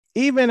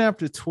Even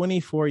after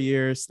 24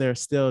 years, there's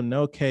still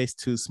no case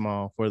too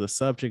small for the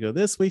subject of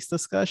this week's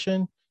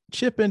discussion,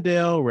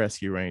 Chippendale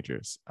Rescue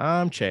Rangers.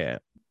 I'm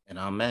Chad. And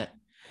I'm Matt.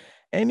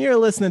 And you're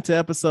listening to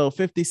episode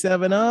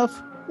 57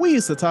 of We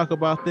Used to Talk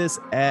About This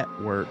at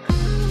Work.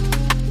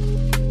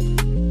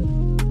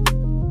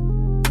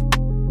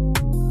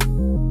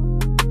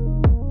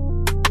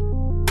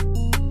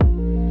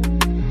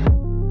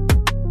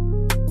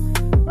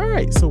 All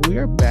right, so we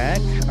are back.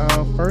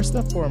 First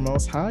and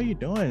foremost, how are you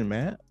doing,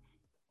 Matt?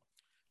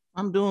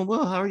 I'm doing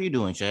well. How are you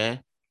doing,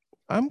 Chad?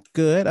 I'm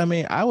good. I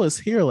mean, I was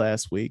here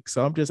last week,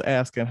 so I'm just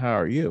asking, how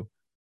are you?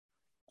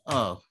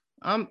 Oh,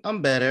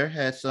 I'm better.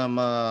 Had some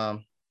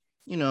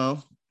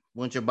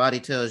when your body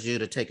tells you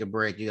to take a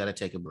break, you got to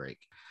take a break.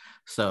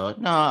 So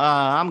no,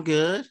 I'm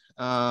good.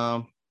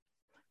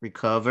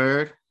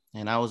 Recovered,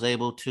 and I was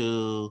able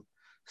to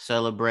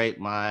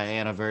celebrate my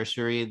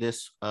anniversary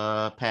this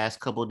past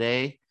couple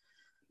days,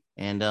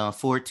 and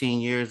 14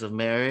 years of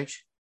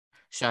marriage.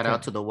 Shout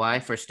out to the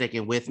wife for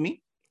sticking with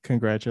me.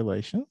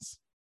 Congratulations.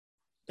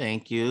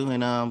 Thank you.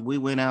 And we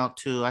went out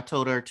to, I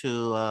told her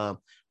to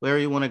where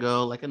you want to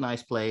go, like a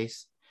nice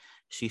place.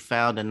 She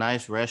found a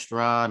nice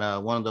restaurant,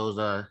 one of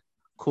those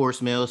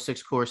course meals,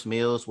 6-course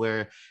meals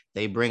where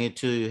they bring it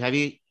to you. Have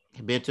you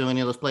been to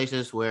any of those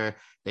places where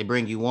they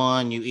bring you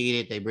one, you eat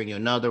it, they bring you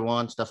another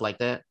one, stuff like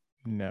that?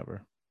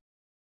 Never.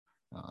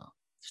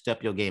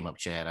 Step your game up,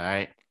 Chad. All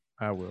right.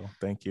 I will.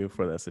 Thank you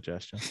for that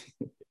suggestion.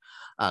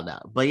 No,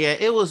 but yeah,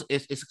 it's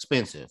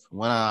expensive.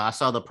 When I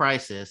saw the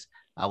prices,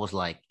 I was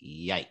like,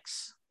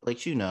 yikes.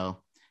 But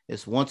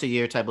it's once a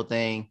year type of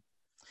thing.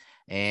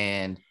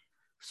 And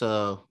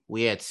so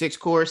we had 6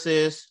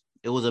 courses.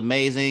 It was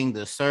amazing.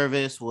 The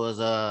service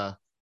was out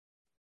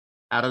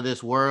of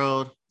this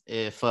world.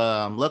 If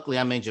luckily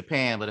I'm in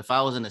Japan, but if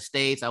I was in the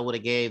States, I would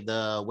have gave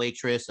the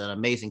waitress an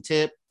amazing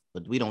tip,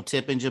 but we don't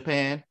tip in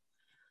Japan.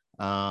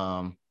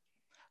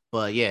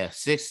 But yeah,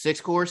 six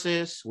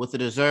courses with the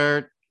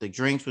dessert. The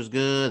drinks was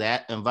good.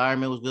 That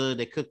environment was good.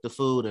 They cooked the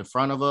food in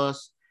front of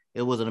us.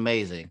 It was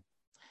amazing.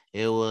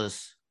 It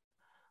was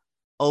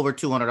over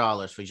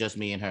 $200 for just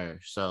me and her.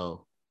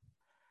 So,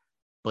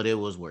 but it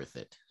was worth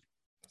it.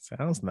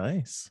 Sounds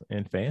nice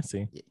and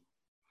fancy.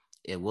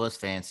 It was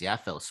fancy. I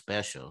felt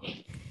special.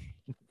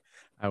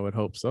 I would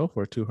hope so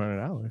for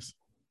 $200.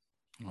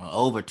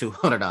 Over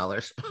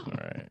 $200. All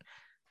right.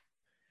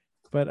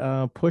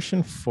 But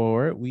pushing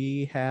forward,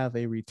 we have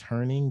a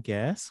returning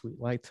guest. We'd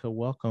like to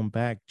welcome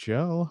back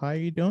Joe. How are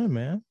you doing,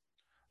 man?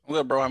 I'm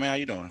good, bro. I mean, how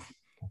you doing?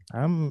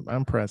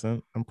 I'm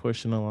present. I'm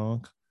pushing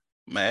along.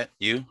 Matt,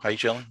 you? How you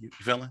chilling? You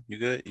feeling? You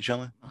good? You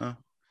chilling? Huh?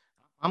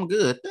 I'm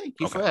good. Thank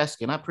you for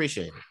asking. I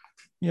appreciate it.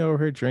 You over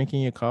here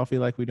drinking your coffee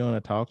like we're doing a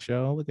talk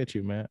show? Look at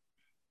you, Matt.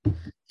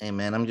 Hey,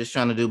 man, I'm just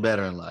trying to do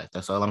better in life.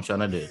 That's all I'm trying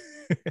to do.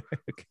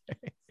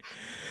 Okay.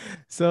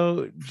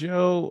 So,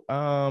 Joe,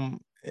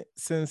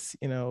 since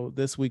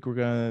this week we're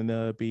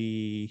gonna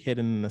be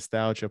hitting the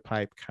nostalgia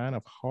pipe kind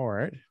of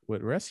hard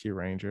with Rescue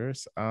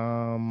Rangers,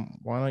 why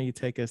don't you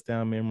take us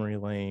down memory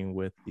lane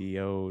with the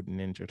old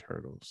Ninja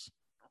Turtles?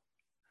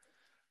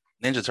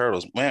 Ninja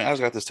Turtles, man, I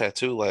just got this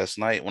tattoo last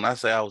night. When I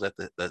say I was at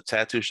the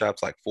tattoo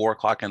shops like 4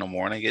 o'clock in the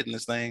morning getting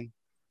this thing.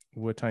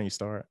 What time you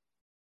start?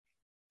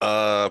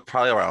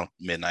 Probably around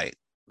midnight,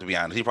 to be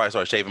honest. He probably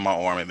started shaving my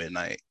arm at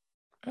midnight.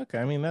 Okay,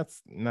 I mean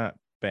that's not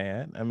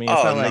bad. I mean,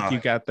 it's not like you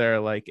got there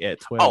like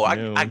at 12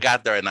 noon. I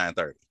got there at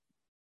 9:30.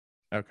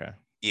 Okay.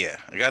 Yeah,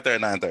 I got there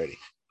at 9:30.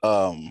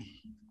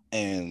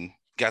 And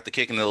got the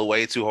kicking it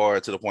way too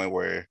hard to the point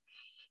where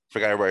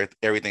forgot about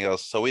everything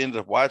else. So we ended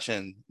up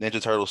watching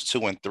Ninja Turtles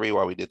 2 and 3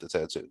 while we did the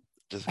tattoo.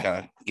 Just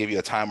kind of give you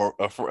a time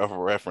of a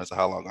reference of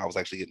how long I was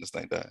actually getting this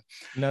thing done.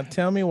 Now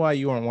tell me why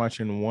you weren't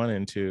watching 1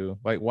 and 2.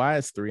 Like, why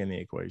is 3 in the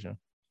equation?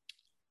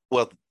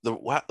 Well, the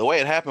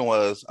way it happened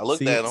was I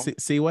looked at him.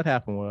 See what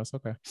happened was,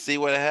 okay. See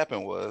what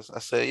happened was I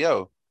said,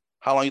 yo,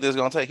 how long you think it's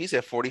going to take? He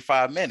said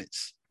 45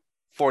 minutes.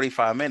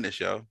 45 minutes,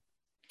 yo.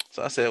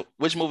 So I said,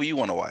 which movie you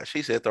want to watch?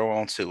 He said, throw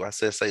on 2. I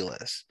said, say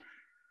less.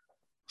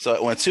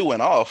 So when 2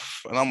 went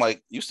off, and I'm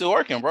like, you still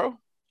working, bro?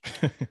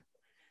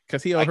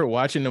 Because he over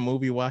watching the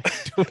movie while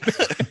he's doing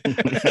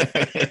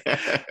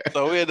it.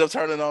 So we ended up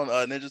turning on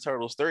Ninja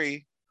Turtles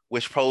 3,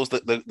 which posed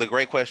the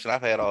great question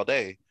I've had all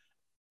day.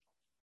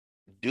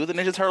 Do the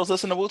Ninja Turtles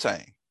listen to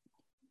Wu-Tang?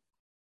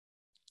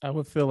 I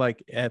would feel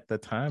like at the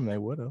time they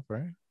would have,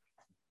 right?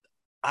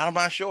 I'm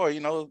not sure.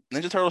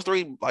 Ninja Turtles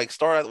 3 like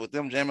started with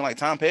them jamming like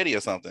Tom Petty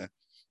or something.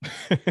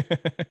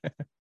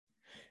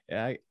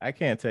 Yeah, I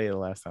can't tell you the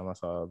last time I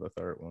saw the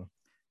third one.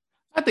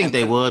 I think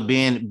they would,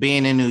 being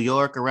in New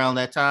York around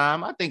that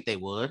time. I think they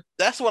would.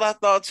 That's what I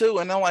thought too.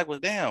 And I'm like, well,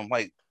 damn,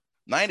 like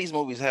 90s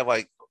movies have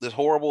like this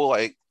horrible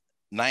like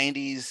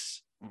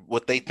 90s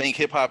what they think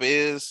hip hop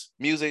is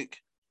music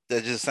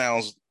that just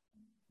sounds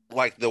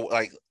like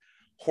the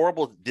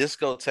horrible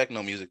disco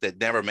techno music that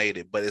never made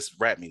it, but it's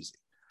rap music.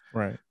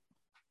 Right.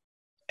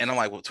 And I'm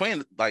like,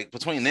 between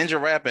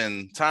Ninja Rap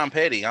and Tom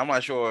Petty, I'm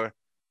not sure.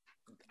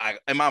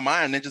 In my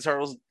mind, Ninja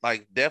Turtles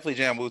like definitely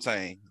jam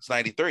Wu-Tang. It's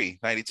 93,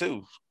 92.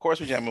 Of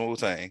course we jam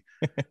Wu-Tang.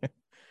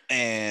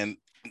 And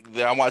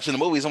I'm watching the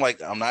movies. I'm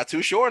like, I'm not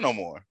too sure no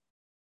more.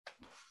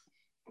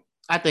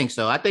 I think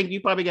so. I think you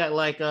probably got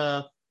like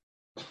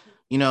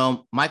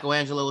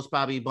Michelangelo was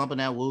probably bumping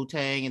that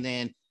Wu-Tang, and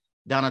then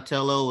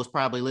Donatello was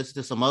probably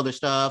listening to some other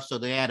stuff. So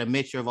they had a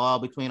mixture of all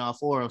between all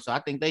four of them. So I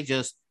think they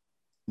just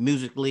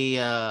musically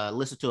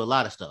listen to a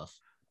lot of stuff.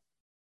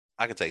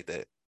 I can take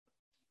that.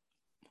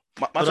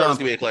 My turtles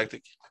can be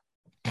eclectic.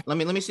 Let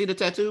me see the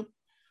tattoo.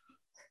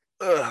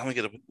 Let me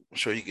get I'm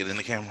sure you get in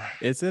the camera.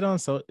 Is it on?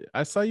 So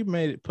I saw you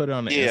put it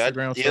on the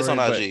Instagram story. It's on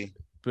IG.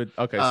 But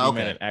okay, so you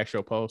made an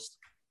actual post.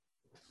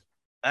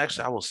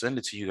 Actually, I will send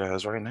it to you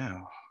guys right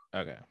now.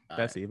 Okay,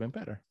 that's even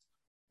better.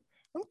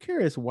 I'm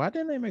curious, why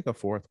didn't they make a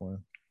fourth one?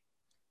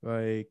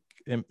 Like,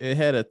 it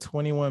had a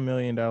 $21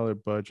 million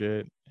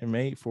budget. It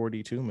made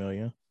 $42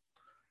 million.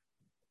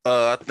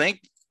 I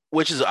think,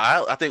 I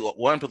think a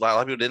lot of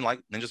people didn't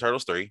like Ninja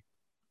Turtles 3.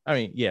 I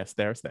mean, yes,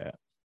 there's that.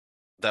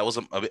 That was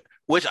a bit,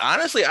 which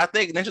honestly, I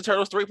think Ninja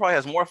Turtles 3 probably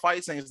has more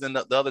fight scenes than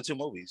the other two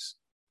movies.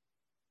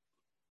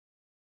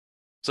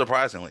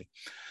 Surprisingly.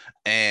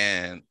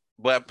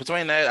 But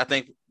between that, I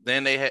think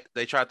then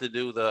they tried to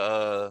do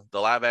the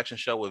live action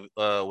show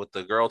with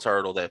the girl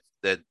turtle that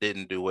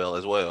didn't do well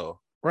as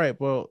well. Right.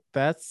 Well,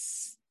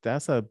 that's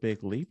a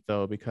big leap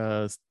though,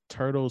 because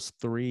Turtles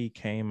 3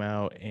 came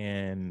out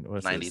in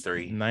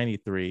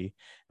 93,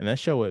 and that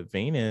show with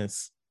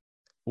Venus,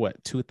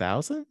 what,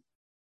 2000?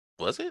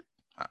 Was it?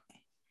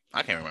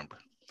 I can't remember.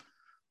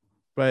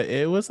 But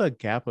it was a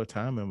gap of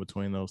time in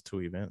between those two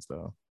events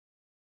though.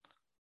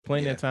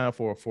 Plenty of time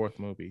for a fourth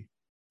movie.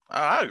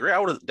 I agree. I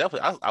would have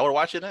definitely. I would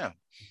watch it now.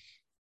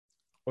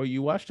 Well,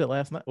 you watched it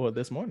last night, or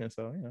this morning,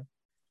 so yeah.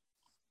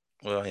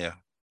 Well, yeah,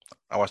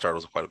 I watched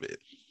Turtles quite a bit.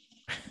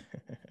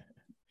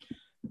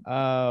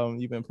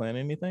 You been playing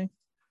anything?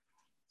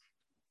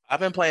 I've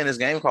been playing this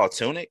game called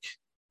Tunic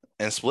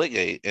and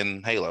Splitgate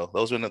and Halo.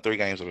 Those are the 3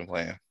 games I've been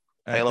playing.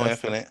 Halo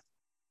Infinite.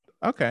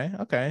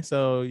 Okay.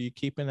 So you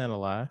keeping that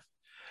alive?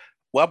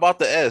 Well, I bought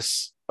the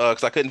S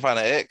because I couldn't find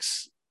an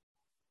X,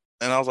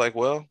 and I was like,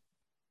 well,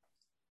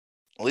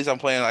 at least I'm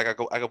playing like I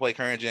can play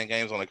current gen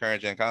games on the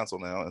current gen console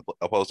now,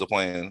 opposed to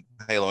playing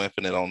Halo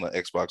Infinite on the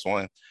Xbox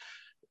One.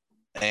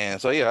 And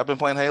so yeah, I've been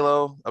playing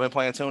Halo. I've been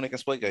playing Tunic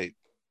and Splitgate.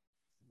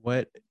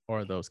 What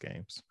are those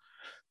games?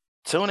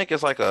 Tunic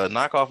is like a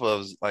knockoff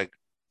of like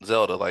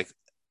Zelda, like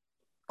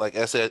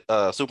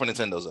Super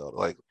Nintendo Zelda,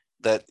 like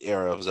that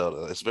era of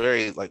Zelda. It's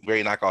very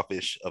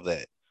knockoff-ish of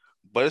that,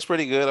 but it's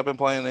pretty good. I've been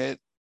playing it.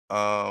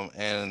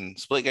 And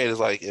Splitgate is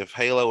like if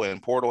Halo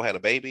and Portal had a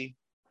baby.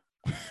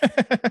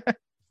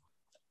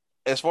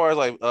 As far as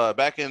like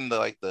back in the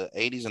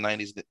 80s and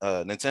 90s,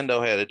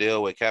 Nintendo had a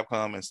deal with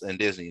Capcom and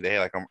Disney. They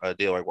had like a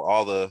deal like where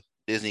all the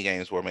Disney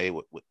games were made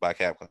by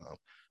Capcom.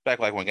 Back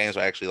like when games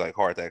were actually like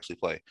hard to actually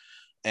play.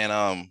 And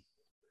a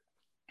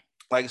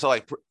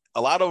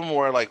lot of them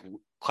were like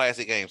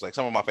classic games. Like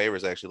some of my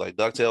favorites actually, like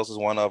DuckTales is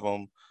one of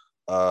them.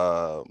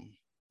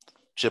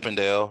 Chip and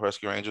Dale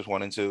Rescue Rangers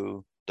 1 and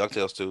 2,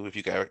 DuckTales 2. If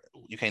you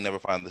can't never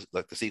find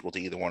the sequel to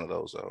either one of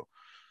those.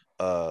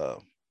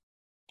 So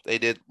they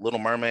did Little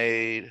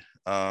Mermaid,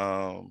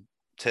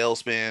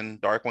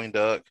 Tailspin, Darkwing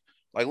Duck,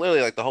 like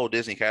literally like the whole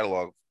Disney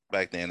catalog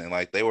back then, and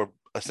like they were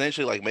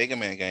essentially like Mega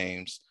Man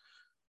games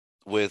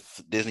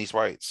with Disney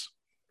sprites.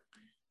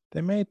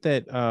 They made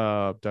that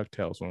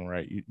DuckTales one,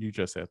 right? You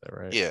just said that,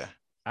 right? Yeah.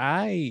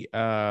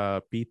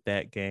 I beat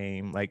that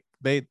game. Like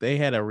they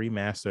had a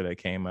remaster that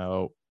came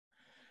out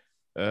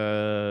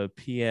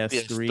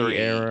PS3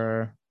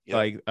 era. Yep.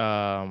 Like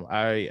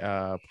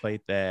I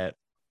played that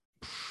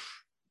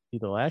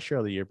either last year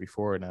or the year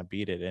before, and I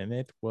beat it, and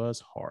it was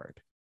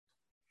hard.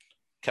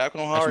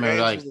 Capcom hard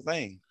games was the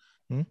thing.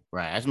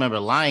 Right. I just remember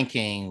Lion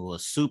King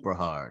was super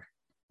hard.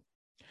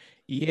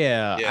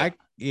 Yeah.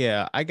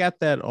 I got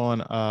that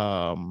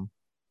on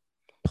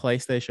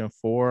PlayStation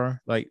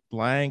 4, like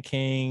Lion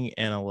King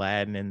and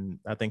Aladdin, and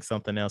I think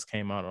something else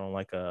came out on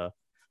like a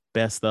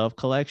best of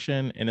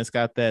collection, and it's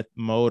got that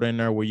mode in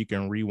there where you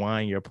can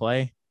rewind your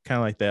play, kind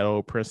of like that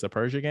old Prince of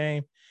Persia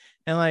game.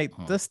 And like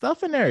the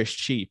stuff in there is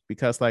cheap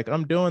because like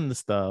I'm doing the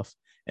stuff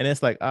and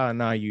it's like, oh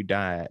no, you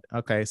died.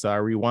 Okay, so I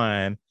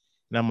rewind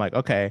and I'm like,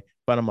 okay,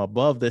 but I'm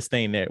above this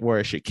thing that where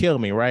it should kill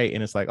me, right?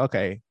 And it's like,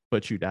 okay,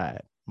 but you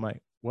died. I'm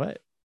like, what?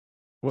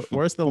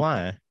 Where's the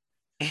line?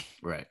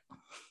 Right.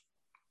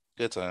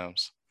 Good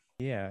times.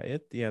 Yeah,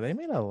 they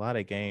made a lot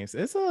of games.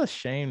 It's a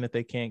shame that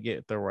they can't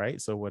get the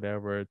rights or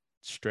whatever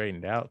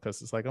straightened out,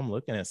 because it's like I'm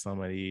looking at some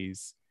of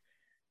these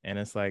and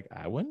it's like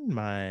I wouldn't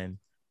mind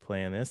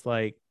playing this.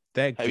 Like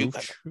that have you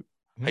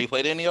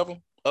played any of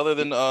them other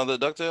than the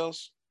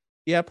DuckTales?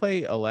 Yeah, I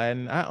played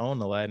Aladdin. I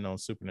own Aladdin on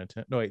Super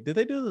Nintendo. No, wait, did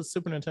they do the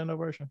Super Nintendo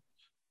version?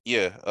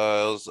 Yeah, it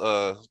was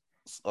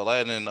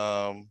Aladdin and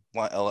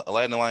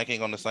Lion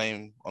King on the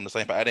same.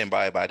 I didn't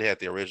buy it, but I did have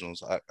the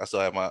originals. I still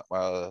have my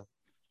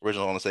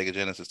original on the Sega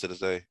Genesis to this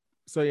day.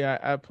 So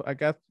yeah, I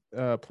got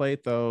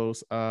played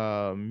those.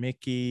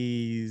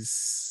 Mickey's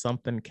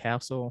something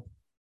castle,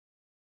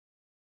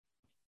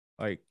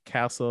 like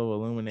Castle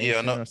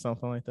Illumination or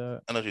something like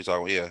that. I know what you're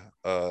talking about.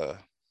 Yeah.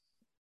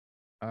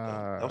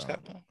 That was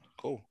Capcom.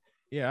 Cool.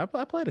 Yeah,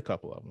 I played a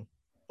couple of them.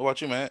 What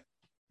about you, Matt?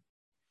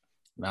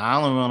 The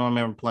only one I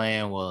remember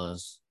playing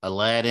was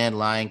Aladdin,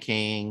 Lion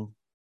King.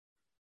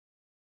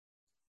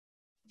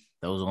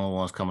 Those are the only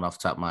ones coming off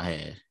the top of my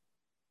head.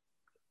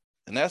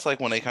 And that's like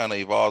when they kind of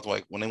evolved,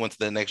 like when they went to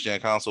the next gen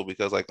console,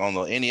 because like on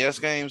the NES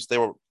games, they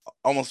were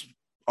almost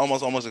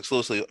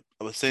exclusively,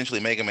 essentially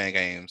Mega Man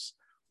games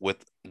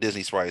with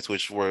Disney sprites,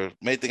 which were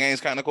made the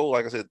games kind of cool.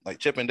 Like I said, like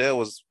Chip and Dale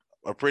was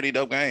a pretty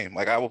dope game.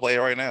 Like I will play it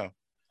right now.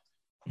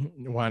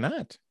 Why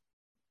not?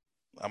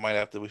 I might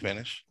after we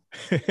finish.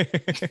 I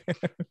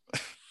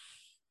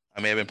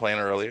may have been playing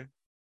earlier.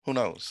 Who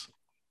knows?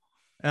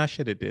 I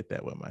should have did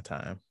that with my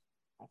time,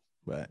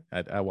 but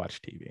I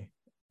watch TV.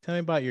 Tell me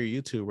about your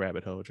YouTube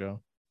rabbit hole,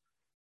 Joe.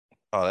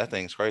 Oh, that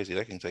thing's crazy.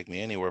 That can take me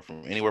anywhere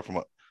from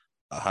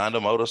a Honda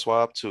motor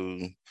swap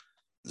to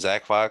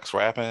Zach Fox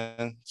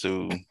rapping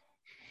to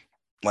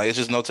like it's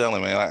just no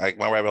telling, man. Like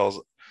my rabbit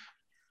hole's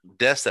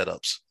desk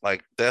setups.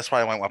 Like that's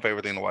probably my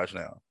favorite thing to watch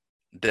now.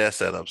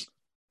 Desk setups.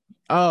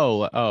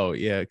 Oh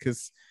yeah,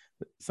 because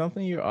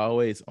something you're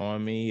always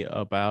on me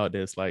about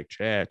is like,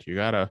 Chad, you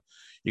gotta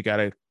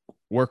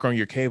work on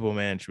your cable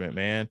management,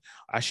 man.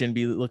 I shouldn't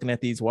be looking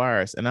at these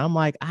wires. And I'm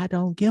like, I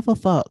don't give a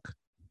fuck.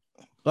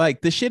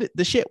 Like the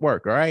shit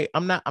work, all right?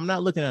 I'm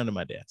not looking under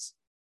my desk.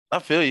 I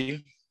feel you.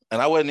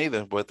 And I wasn't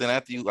either. But then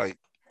after you like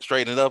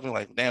straighten it up and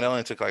like, damn, that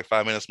only took like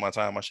 5 minutes of my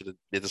time. I should have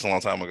did this a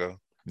long time ago.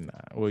 Nah,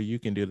 well, you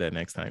can do that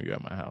next time you're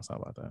at my house. How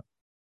about that?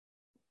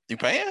 You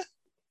paying?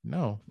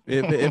 No.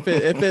 If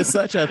it's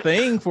such a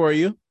thing for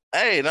you.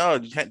 Hey, no,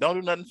 you can't, don't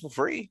do nothing for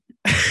free.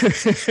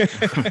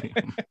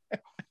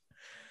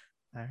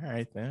 All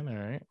right, then. All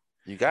right.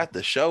 You got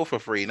the show for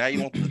free. Now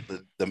you want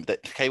the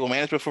cable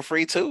management for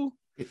free too?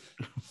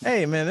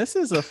 Hey, man, this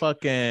is a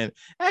fucking...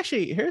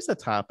 Actually, here's a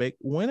topic.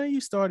 When are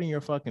you starting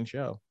your fucking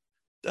show?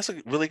 That's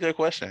a really good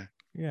question.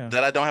 Yeah.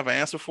 That I don't have an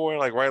answer for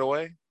like right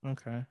away.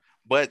 Okay.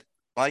 But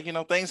like,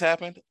 things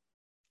happened.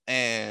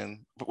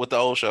 And with the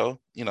old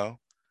show,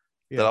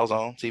 that I was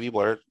on, TV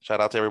Blurred.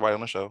 Shout out to everybody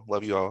on the show.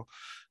 Love you all.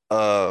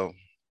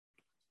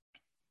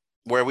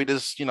 Where we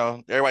just,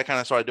 everybody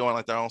kind of started doing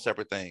like their own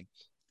separate thing.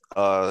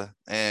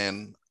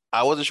 And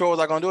I wasn't sure was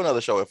I gonna do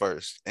another show at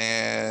first.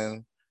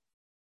 And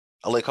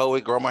I let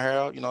COVID grow my hair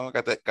out,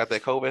 got that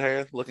COVID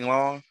hair looking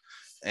long.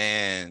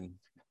 And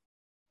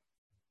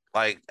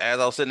like as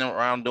I was sitting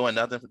around doing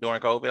nothing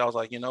during COVID, I was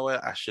like, you know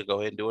what? I should go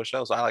ahead and do a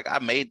show. So I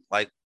made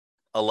like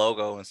a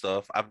logo and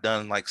stuff. I've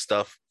done like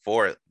stuff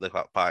for it, the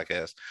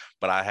podcast,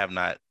 but I have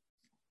not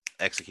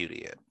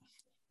executed yet.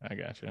 I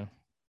got you.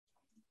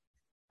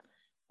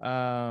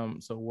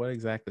 So what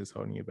exactly is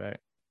holding you back?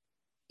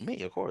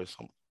 Me, of course.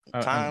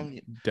 Time.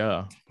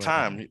 Duh.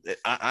 Time.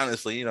 I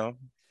honestly,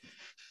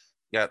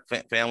 got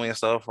family and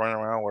stuff running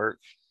around work,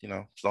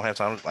 don't have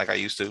time like I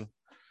used to.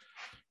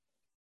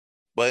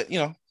 But,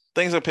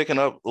 things are picking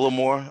up a little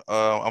more.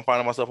 I'm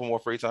finding myself with more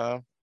free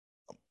time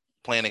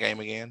playing the game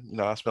again.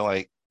 I spent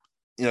like,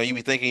 you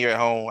be thinking you're at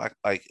home,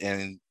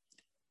 and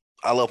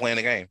I love playing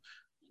the game.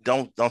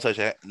 Don't touch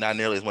it, not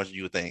nearly as much as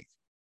you would think.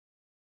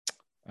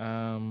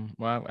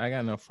 Well, I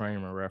got no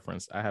frame of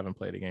reference. I haven't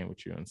played a game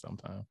with you in some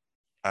time.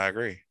 I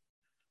agree.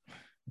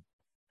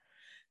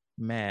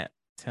 Matt,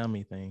 tell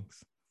me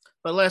things.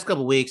 For the last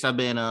couple of weeks, I've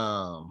been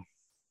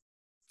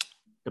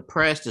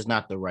depressed is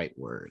not the right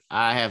word.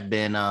 I have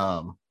been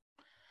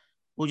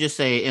we'll just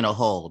say in a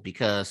hole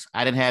because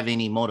I didn't have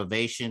any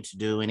motivation to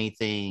do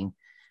anything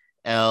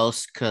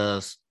else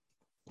because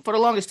for the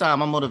longest time,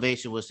 my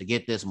motivation was to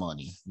get this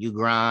money. You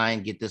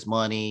grind, get this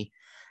money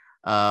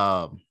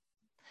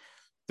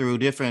through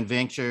different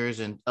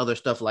ventures and other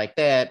stuff like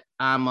that.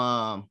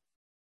 I'm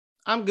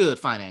good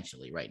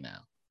financially right now.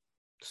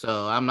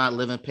 So I'm not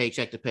living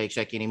paycheck to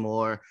paycheck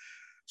anymore.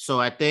 So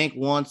I think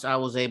once I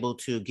was able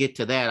to get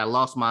to that, I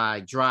lost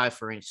my drive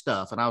for any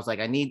stuff. And I was like,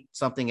 I need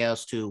something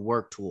else to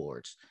work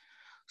towards.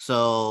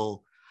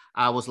 So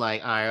I was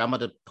like, all right, I'm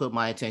going to put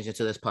my attention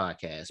to this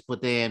podcast.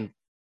 But then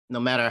no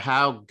matter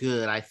how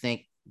good I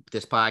think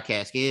this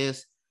podcast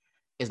is,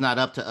 it's not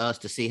up to us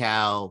to see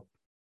how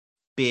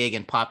big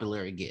and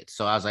popular it gets.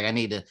 So I was like, I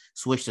need to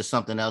switch to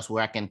something else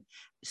where I can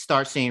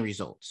start seeing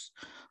results.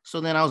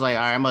 So then I was like,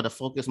 all right, I'm going to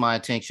focus my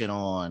attention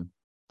on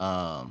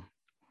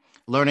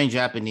learning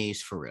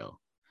Japanese for real.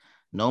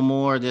 No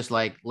more just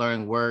like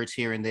learning words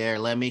here and there.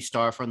 Let me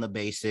start from the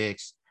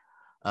basics.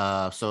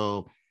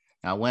 So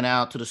I went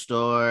out to the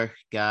store,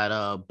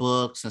 got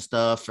books and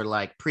stuff for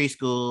like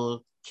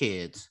preschool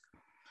kids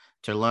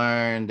to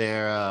learn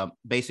their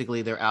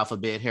basically their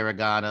alphabet,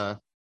 hiragana,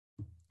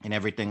 and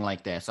everything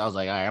like that. So I was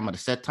like, all right, I'm going to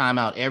set time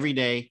out every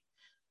day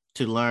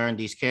to learn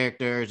these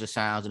characters, the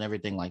sounds, and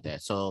everything like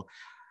that. So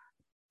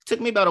it took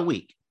me about a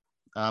week.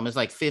 It's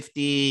like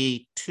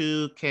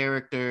 52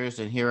 characters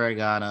in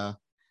hiragana,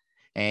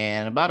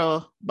 and about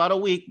a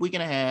week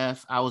and a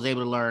half, I was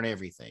able to learn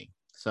everything.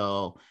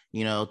 So,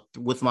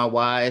 with my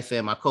wife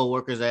and my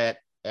coworkers at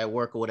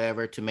work or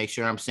whatever, to make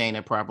sure I'm saying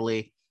it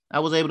properly, I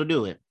was able to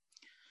do it.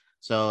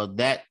 So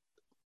that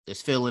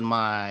is filling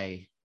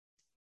my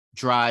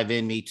drive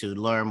in me to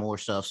learn more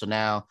stuff. So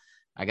now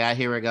I got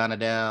hiragana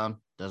down.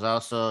 There's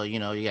also, you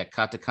got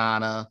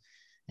katakana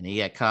and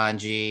you got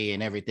kanji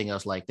and everything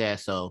else like that.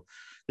 So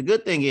the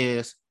good thing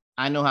is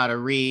I know how to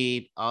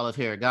read all of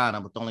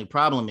hiragana, but the only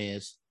problem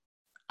is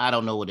I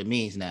don't know what it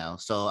means now.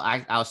 So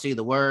I'll see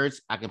the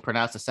words, I can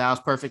pronounce the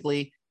sounds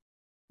perfectly,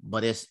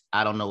 but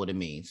I don't know what it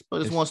means.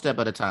 But it's one step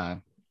at a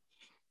time.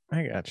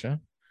 I gotcha.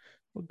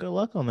 Well, good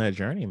luck on that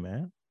journey,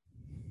 man.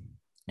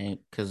 And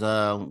because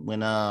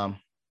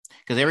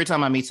every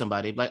time I meet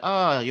somebody, like,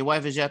 oh, your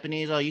wife is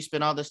Japanese. Oh, you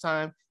spend all this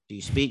time. Do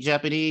you speak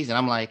Japanese? And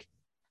I'm like,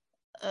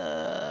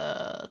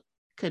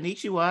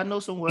 konnichiwa. I know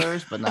some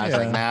words, but now it's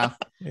like now.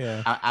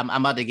 Yeah. I'm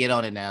about to get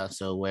on it now.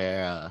 So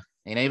where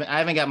and I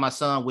haven't got my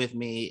son with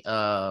me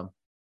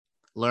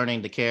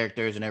learning the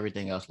characters and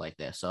everything else like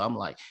that. So I'm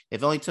like,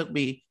 if it only took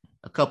me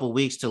a couple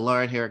weeks to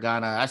learn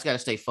hiragana, I just got to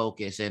stay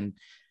focused. And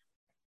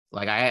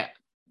like I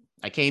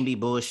can't be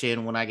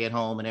bullshitting when I get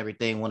home and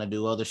everything, want to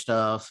do other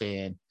stuff.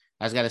 And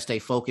I just got to stay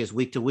focused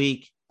week to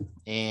week.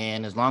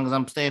 And as long as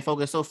I'm staying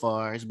focused so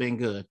far, it's been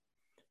good.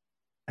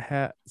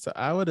 So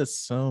I would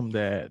assume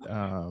that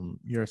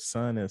your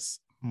son is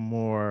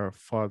more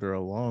farther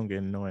along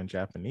in knowing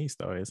Japanese,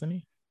 though, isn't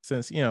he?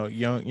 Since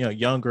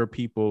younger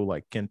people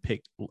like can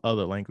pick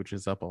other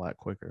languages up a lot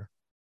quicker.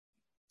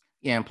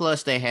 Yeah, and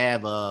plus they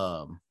have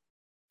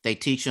they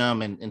teach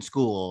them in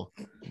school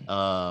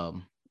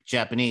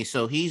Japanese,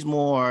 so he's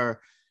more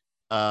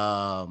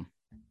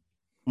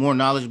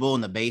knowledgeable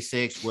in the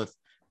basics with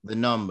the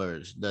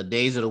numbers, the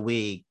days of the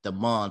week, the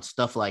months,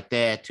 stuff like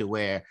that, to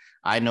where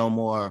I know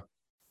more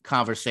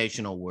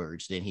conversational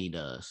words than he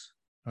does.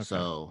 Okay.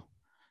 So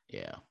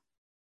yeah,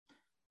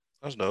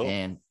 that's dope.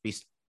 And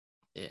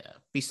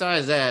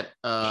besides that,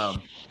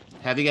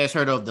 have you guys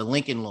heard of The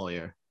Lincoln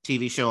Lawyer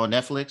TV show on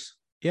Netflix?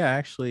 Yeah, I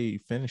actually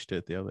finished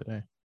it the other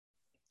day.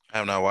 I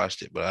have not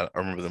watched it, but I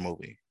remember the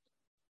movie.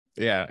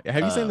 Yeah.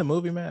 Have you seen the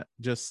movie, Matt?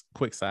 Just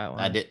quick sideline.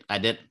 I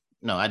did.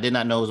 No, I did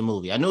not know it was a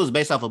movie. I knew it was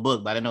based off a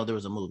book, but I didn't know there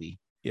was a movie.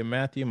 Yeah,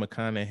 Matthew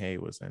McConaughey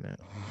was in it.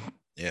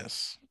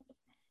 Yes.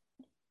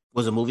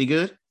 Was the movie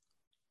good?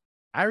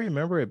 I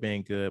remember it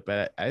being good,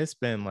 but it's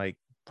been like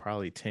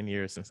probably 10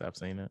 years since I've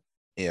seen it.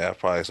 Yeah, I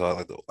probably saw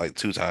it like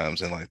 2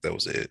 times, and like that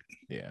was it.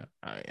 Yeah.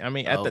 I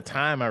mean, at the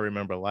time, I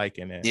remember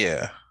liking it.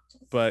 Yeah.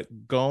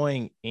 But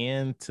going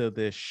into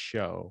this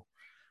show,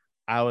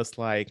 I was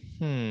like,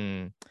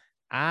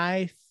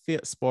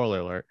 spoiler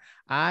alert,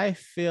 I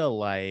feel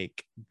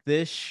like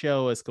this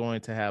show is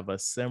going to have a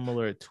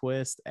similar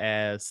twist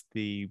as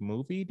the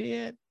movie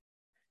did.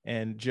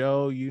 And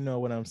Joe, you know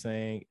what I'm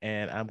saying,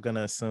 and I'm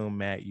gonna assume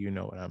Matt, you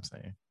know what I'm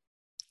saying.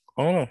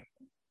 Oh,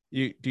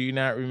 do you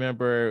not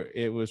remember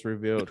it was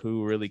revealed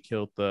who really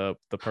killed the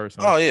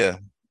person? Oh yeah.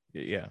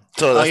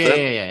 So that's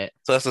yeah.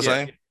 So that's the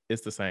same.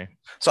 It's the same.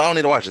 So I don't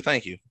need to watch it.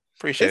 Thank you.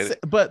 Appreciate it.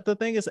 But the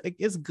thing is,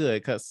 it's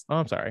good because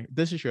I'm sorry.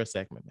 This is your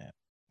segment, Matt.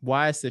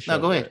 Why is this show?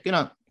 No, go ahead.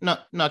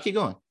 No, keep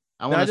going.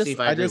 I want to see if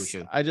I agree with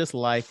you. I just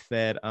like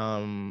that.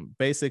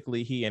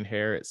 Basically, he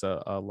inherits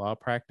a law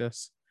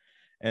practice.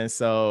 And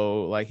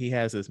so like he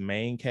has his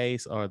main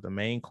case or the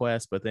main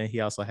quest, but then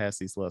he also has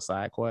these little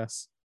side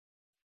quests.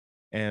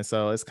 And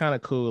so it's kind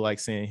of cool, like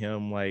seeing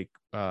him like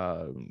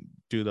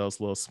do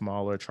those little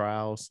smaller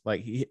trials.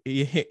 Like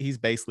he's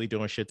basically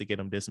doing shit to get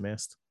him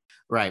dismissed.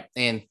 Right.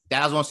 And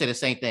I was going to say the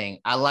same thing.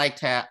 I like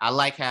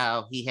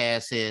how he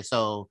has his,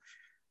 so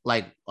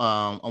like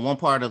on one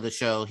part of the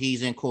show,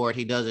 he's in court,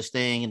 he does his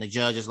thing, and the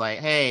judge is like,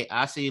 hey,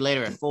 I'll see you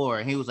later at 4.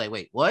 And he was like,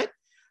 wait, what?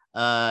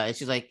 And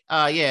she's like,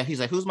 yeah. He's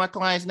like, who's my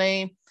client's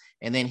name?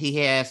 And then he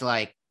has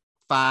like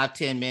 5,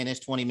 10 minutes,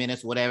 20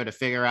 minutes, whatever, to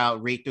figure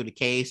out, read through the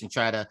case and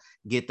try to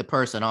get the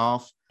person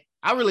off.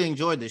 I really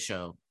enjoyed this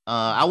show.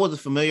 I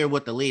wasn't familiar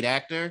with the lead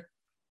actor.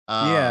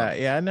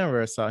 Yeah. I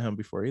never saw him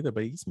before either,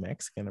 but he's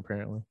Mexican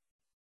apparently.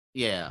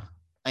 Yeah.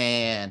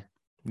 And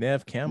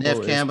Neve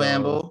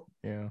Campbell.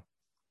 Yeah.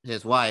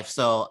 His wife.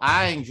 So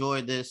I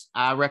enjoyed this.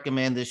 I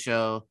recommend this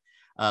show.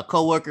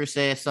 Coworker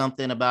said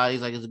something about it.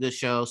 He's like, it's a good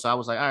show. So I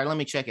was like, all right, let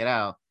me check it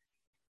out.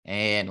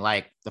 And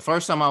like the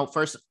first time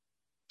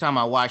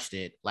I watched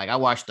it, like I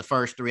watched the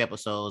first 3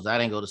 episodes. I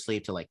didn't go to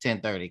sleep till like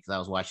 10:30 because I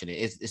was watching it.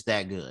 It's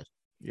that good.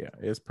 Yeah,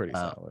 it's pretty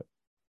solid.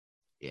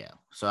 Yeah.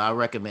 So I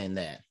recommend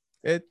that.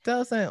 It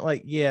doesn't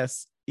like,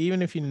 yes,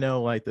 even if you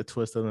know like the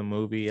twist of the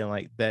movie and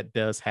like that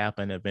does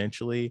happen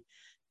eventually,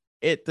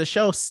 the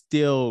show is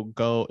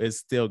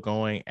still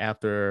going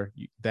after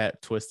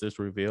that twist is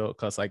revealed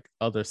because like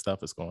other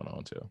stuff is going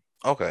on too.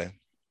 Okay.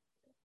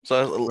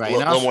 So it's a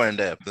little more in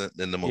depth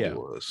than the movie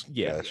was.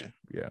 Yeah. Gotcha.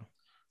 Yeah.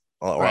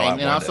 Right.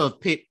 And also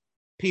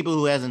people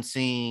who hasn't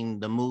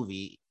seen the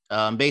movie,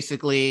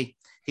 basically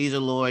he's a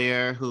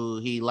lawyer who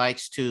he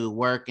likes to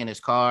work in his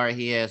car.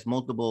 He has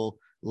multiple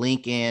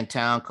Lincoln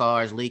town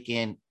cars,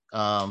 Lincoln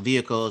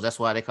vehicles. That's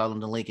why they call him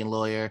the Lincoln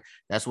Lawyer.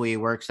 That's where he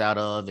works out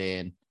of.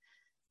 And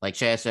like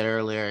Chad said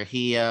earlier,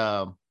 he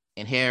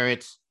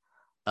inherits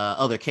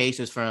other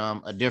cases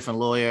from a different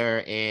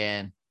lawyer,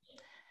 and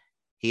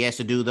he has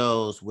to do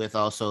those with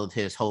also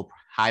his whole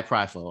high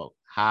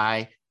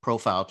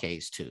profile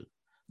case too.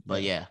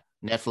 But yeah,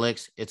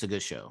 Netflix, it's a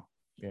good show.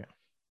 Yeah.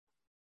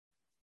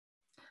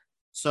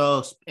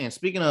 So, and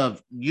speaking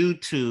of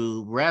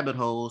YouTube rabbit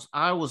holes,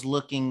 I was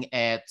looking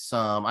at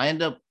some. I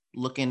end up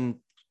looking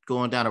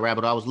going down a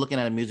rabbit hole. I was looking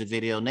at a music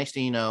video. Next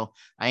thing you know,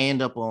 I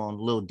end up on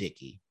Lil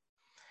Dicky.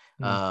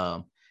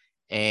 Mm.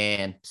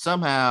 And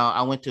somehow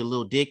I went to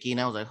Lil Dicky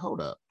and I was like,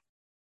 hold up,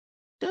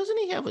 doesn't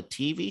he have a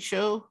TV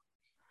show?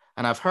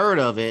 And I've heard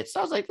of it. So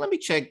I was like, let me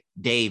check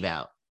Dave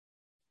out.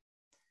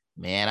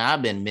 Man,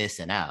 I've been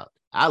missing out.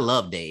 I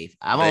love Dave.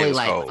 I'm Dave only is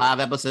like cold. 5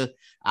 episodes.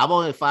 I'm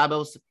only five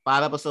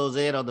episodes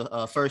in on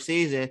the first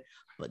season,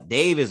 but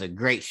Dave is a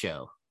great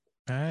show.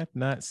 I have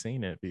not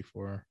seen it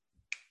before.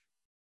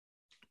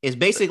 It's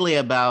basically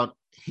about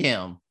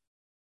him,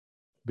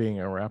 Being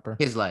a rapper.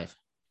 his life.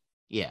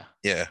 Yeah.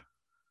 Yeah.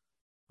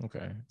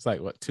 Okay. It's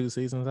like what, 2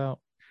 seasons out?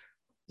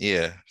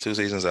 Yeah. 2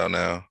 seasons out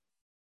now.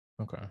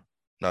 Okay.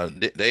 No,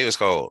 Dave is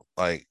cold.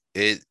 Like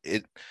it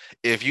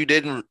if you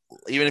didn't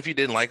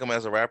like him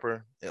as a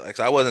rapper, like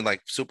so I wasn't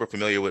like super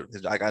familiar with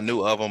his, like I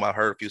knew of him. I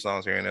heard a few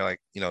songs here and there, like,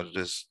 you know,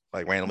 just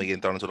like randomly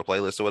getting thrown into the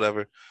playlist or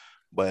whatever.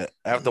 But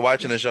after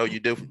watching the show, you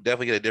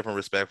definitely get a different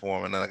respect for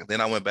him. And then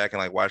I went back and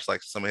like watched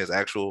like some of his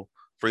actual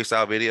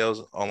freestyle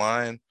videos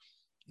online.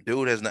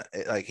 Dude has not,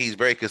 like, he's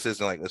very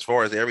consistent. Like as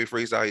far as every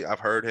freestyle I've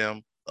heard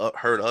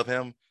of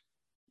him,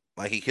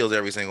 like he kills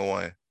every single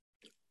one.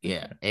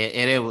 Yeah.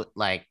 And it was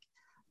like,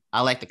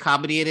 I like the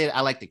comedy in it.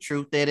 I like the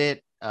truth in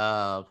it.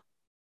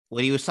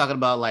 When he was talking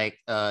about like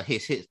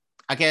his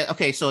I guess,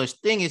 okay, so his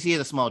thing is he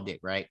has a small dick,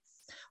 right?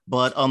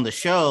 But on the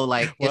show,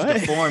 like it's What?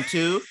 deformed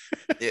too.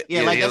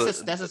 Yeah, like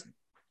that's just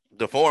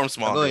deformed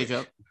small go dick.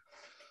 ahead, Joe.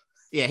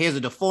 Yeah, he has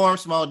a deformed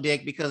small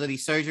dick because of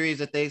these surgeries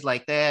and things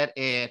like that.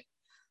 And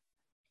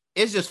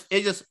it's just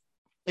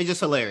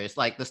hilarious.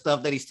 Like the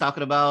stuff that he's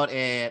talking about.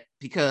 And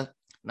because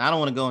now I don't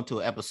want to go into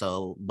an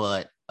episode,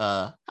 but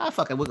we'll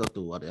go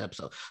through what the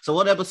episode. So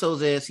what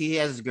episodes is he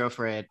has his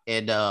girlfriend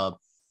and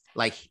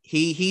like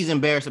he's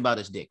embarrassed about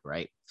his dick,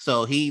 right?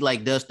 So he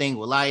like does things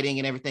with lighting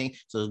and everything.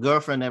 So his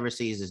girlfriend never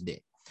sees his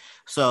dick.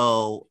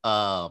 So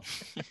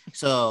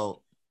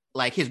so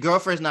like his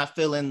girlfriend's not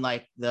feeling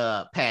like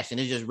the passion.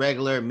 It's just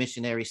regular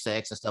missionary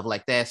sex and stuff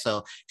like that.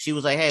 So she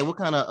was like, hey, what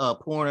kind of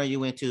porn are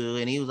you into?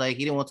 And he was like,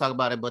 he didn't want to talk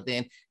about it, but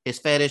then his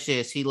fetish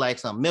is he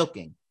likes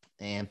milking.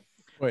 And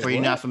Wait, for you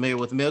what? not familiar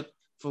with milk,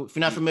 if you're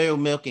not familiar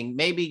with milking,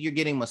 maybe you're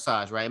getting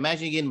massage, right?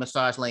 Imagine you're getting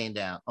massage laying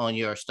down on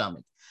your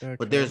stomach, Okay.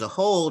 but there's a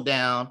hole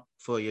down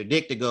for your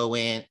dick to go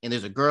in, and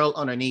there's a girl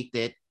underneath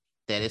it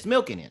that is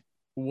milking it.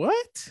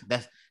 What?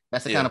 That's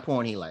the kind of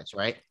porn he likes,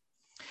 right?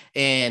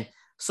 And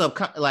so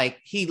like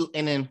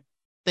and then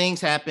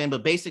things happen,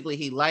 but basically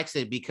he likes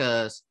it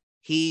because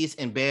he's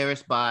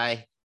embarrassed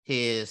by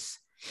his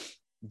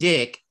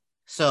dick,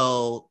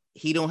 so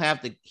he doesn't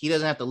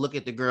have to look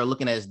at the girl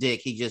looking at his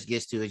dick. He just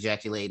gets to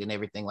ejaculate and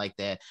everything like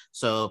that.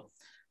 So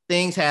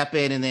things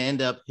happen, and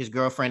then his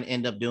girlfriend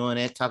end up doing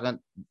it.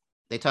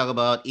 They talk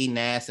about eating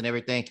ass and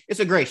everything. It's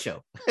a great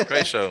show.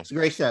 Great show. It's a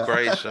great show.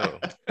 Great show.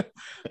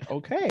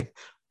 Okay.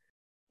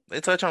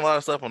 They touch on a lot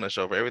of stuff on the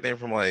show, for everything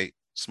from like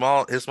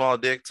his small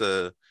dick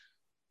to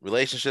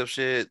relationship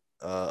shit,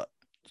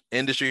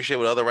 industry shit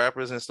with other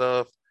rappers and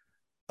stuff,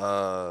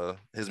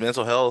 his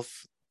mental health.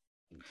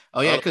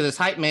 Oh yeah, because his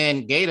hype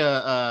man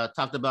Gator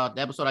talked about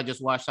the episode I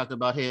just watched, talked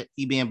about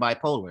he being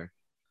bipolar.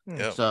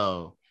 Yep.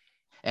 So,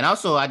 and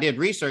also I did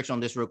research on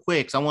this real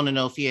quick, so I want to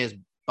know if he has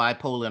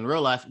bipolar in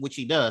real life, which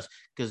he does,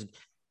 because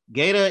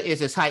Gator is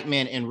his hype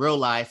man in real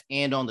life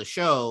and on the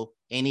show,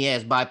 and he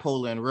has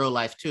bipolar in real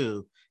life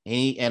too.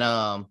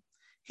 And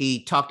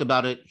he talked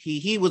about it. He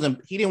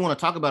didn't want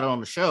to talk about it on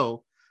the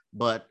show,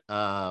 but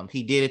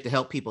he did it to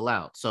help people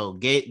out. So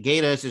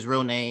Gator is his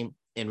real name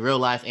in real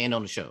life and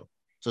on the show.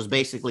 So it's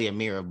basically a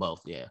mirror of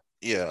both. Yeah.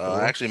 Yeah.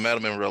 I actually met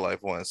him in real life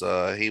once.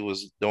 He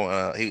was doing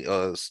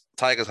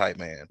Tyga's hype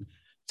man.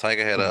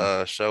 Tyga had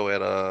a show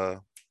at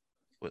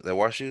was that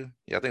WashU?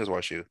 Yeah, I think it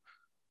was WashU.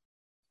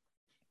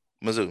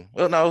 Mizzou.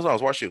 Well, no, it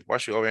was WashU.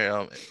 WashU over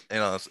here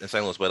in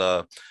St. Louis.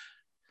 But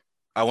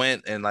I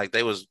went, and like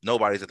they was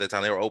nobodies at that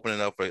time. They were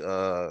opening up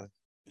for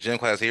Gym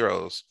Class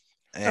Heroes,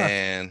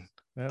 and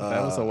that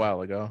was a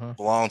while ago, huh?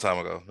 A long time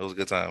ago. It was a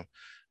good time.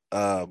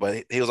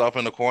 But he was off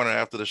in the corner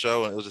after the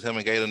show, and it was just him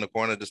and Gator in the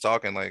corner just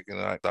talking. Like, you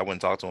know, I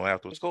wouldn't talk to him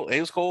after. It was cool. He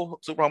was cool,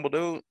 super humble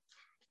dude.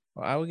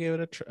 Well, I would give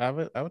it I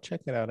would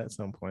check it out at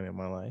some point in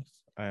my life.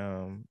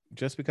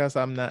 Just because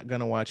I'm not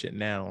gonna watch it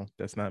now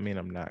does not mean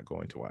I'm not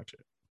going to watch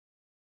it.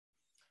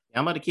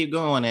 I'm about to keep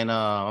going, and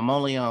I'm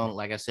only on,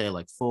 like I said,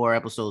 like 4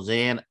 episodes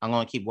in. I'm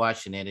gonna keep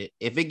watching it.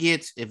 If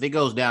it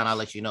goes down, I'll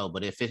let you know.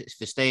 But if it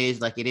stays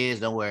like it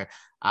is, don't worry.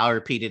 I'll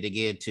repeat it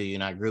again to you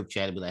in our group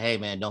chat and be like, "Hey,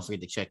 man, don't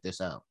forget to check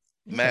this out."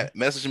 Matt,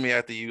 message me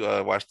after you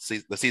watch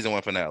the season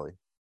 1 finale.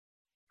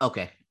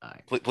 Okay, all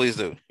right. Please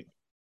do.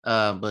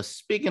 But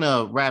speaking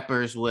of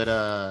rappers with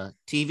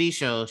TV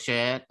shows,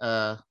 Shad,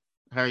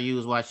 how you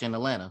was watching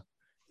Atlanta?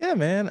 Yeah,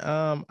 man.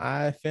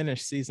 I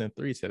finished season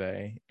 3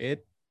 today.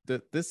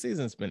 This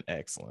season's been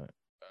excellent.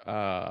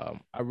 I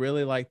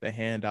really like the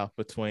handoff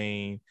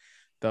between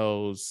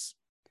those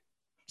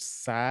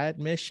side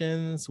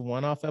missions,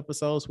 one-off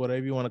episodes,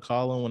 whatever you want to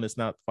call them, when it's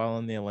not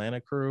following the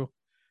Atlanta crew.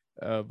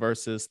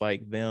 versus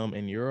like them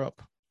in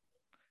Europe.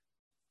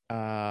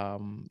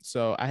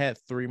 So I had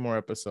 3 more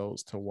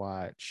episodes to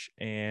watch,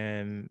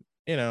 and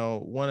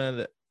one of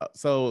the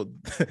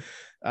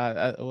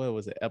what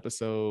was it,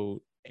 episode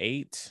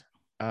 8?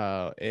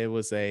 It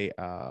was a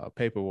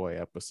Paperboy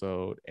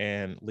episode,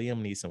 and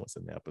Liam Neeson was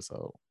in the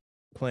episode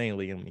playing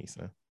Liam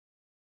Neeson.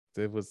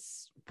 It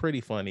was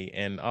pretty funny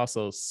and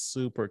also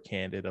super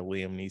candid of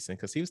Liam Neeson,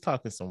 because he was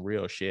talking some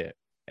real shit,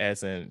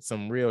 as in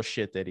some real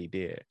shit that he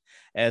did,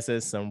 as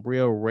in some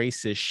real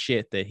racist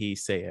shit that he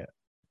said.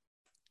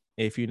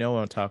 If you know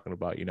what I'm talking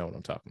about, you know what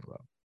I'm talking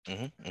about.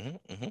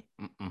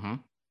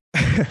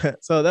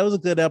 So that was a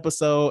good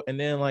episode. And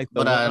then like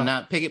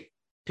not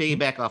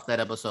piggyback off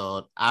that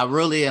episode, I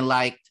really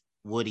liked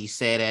what he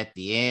said at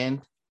the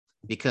end,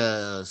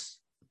 because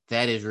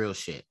that is real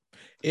shit.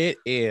 It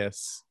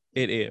is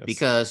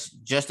because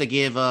just to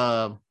give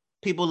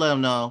people, let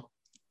them know,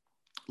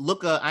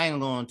 look up, I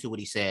ain't going into what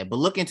he said, but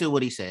look into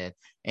what he said.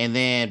 And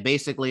then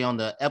basically on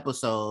the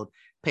episode,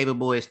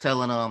 Paperboy is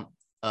telling them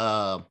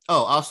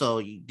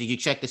also, did you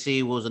check to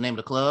see what was the name of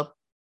the club?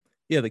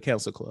 Yeah, the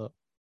Council Club.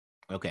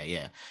 Okay,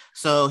 yeah.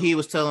 So he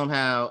was telling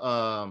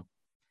how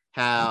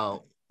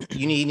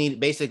you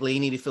need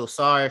to feel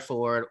sorry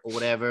for it or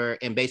whatever.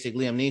 And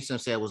basically Liam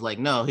Neeson said was like,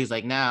 no, he's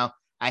like, now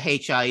I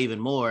hate y'all even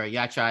more.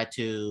 Y'all try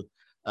to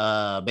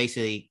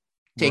basically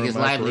take his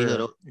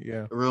livelihood,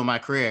 ruin my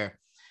career.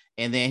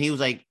 And then he was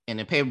like, and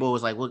the Paperboy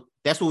was like, well,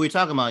 that's what we were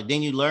talking about.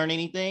 Didn't you learn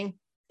anything?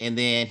 And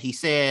then he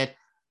said,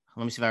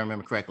 let me see if I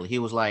remember correctly. He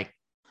was like,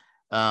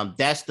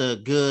 that's the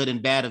good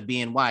and bad of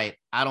being white.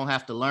 I don't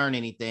have to learn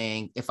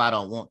anything if I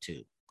don't want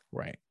to.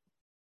 Right.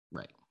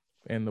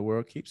 And the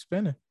world keeps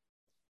spinning.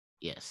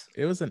 Yes.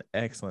 It was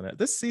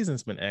this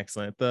season's been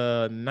excellent.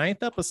 The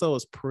 9th episode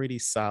was pretty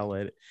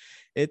solid.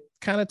 It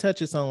kind of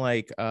touches on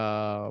like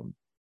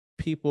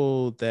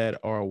people that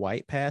are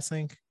white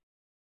passing.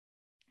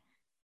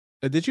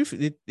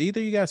 Did either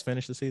of you guys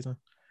finish the season?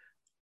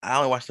 I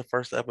only watched the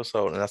first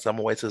episode, and I'm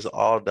gonna wait till it's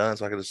all done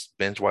so I can just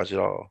binge watch it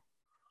all.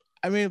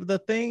 I mean, the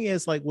thing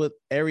is, like with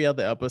every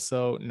other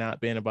episode not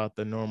being about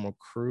the normal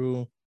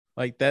crew,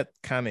 like that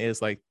kind of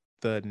is like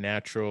the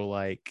natural,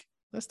 like,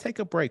 let's take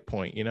a break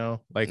point,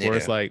 like where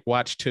it's like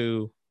watch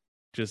 2,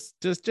 just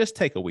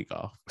take a week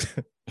off.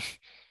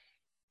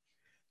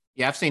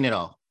 Yeah, I've seen it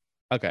all.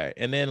 Okay,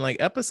 and then like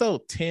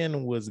episode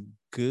 10 was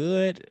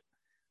good,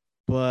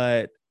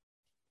 but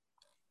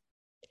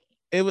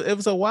it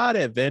was a wild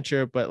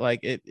adventure, but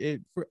like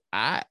it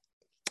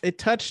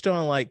touched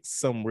on like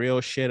some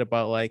real shit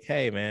about like,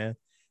 hey man,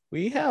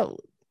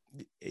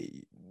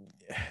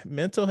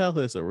 mental health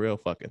is a real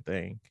fucking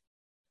thing.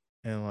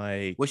 And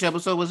like, which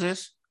episode was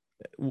this?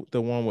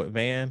 The one with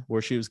Van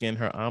where she was getting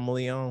her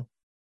Amelie on.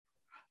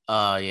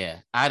 Yeah,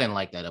 I didn't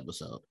like that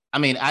episode. I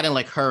mean, I didn't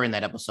like her in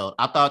that episode.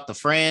 I thought the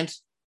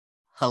friends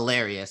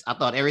hilarious. I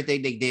thought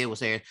everything they did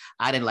was there.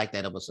 I didn't like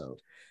that episode.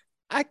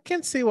 I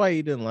can see why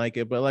you didn't like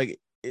it, but like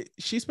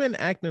she's been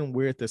acting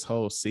weird this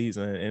whole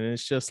season, and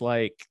it's just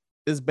like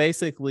it's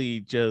basically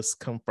just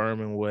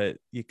confirming what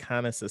you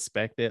kind of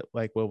suspected,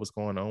 like what was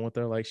going on with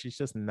her. Like she's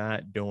just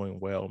not doing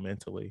well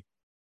mentally,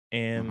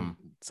 and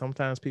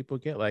sometimes people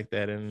get like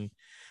that. And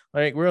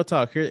like real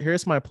talk,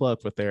 here's my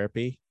plug for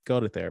therapy. Go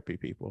to therapy,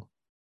 people.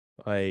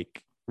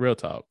 Like real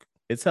talk,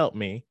 it's helped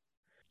me.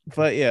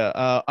 But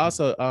yeah,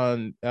 also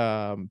on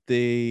I'm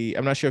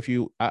not sure if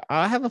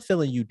I have a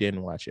feeling you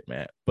didn't watch it,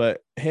 Matt,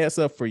 but heads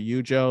up for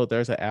you, Joe,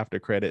 there's an after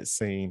credit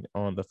scene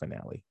on the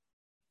finale.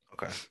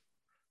 Okay.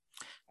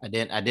 I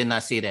did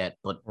not see that,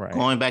 but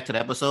going back to the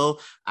episode,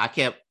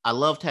 I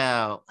loved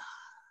how,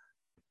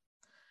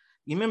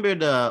 you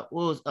remember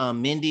what was a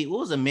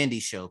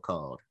Mindy show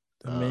called?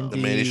 The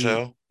Mindy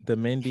Show? The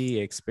Mindy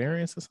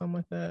Experience or something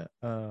like that.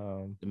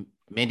 The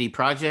Mindy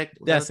Project.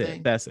 That's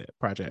it.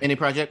 Project. Mindy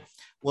Project.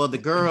 Well, the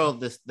girl,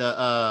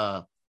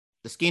 the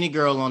skinny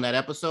girl on that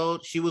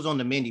episode, she was on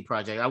the Mindy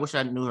Project. I wish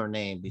I knew her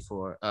name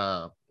before.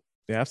 Yeah,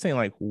 I've seen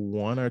like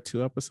 1 or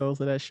 2 episodes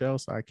of that show,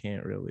 so I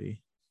can't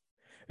really.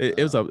 It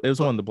was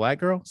one of the black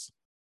girls.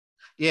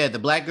 Yeah, the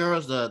black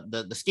girls,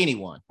 the skinny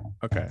one.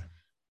 Okay.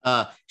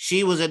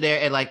 She was in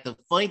there, and like the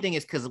funny thing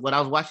is, because when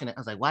I was watching it,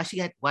 I was like, why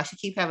she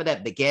keep having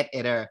that baguette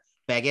at her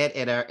thing?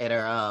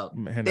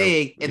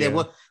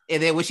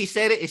 And then when she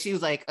said it, and she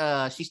was like,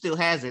 she still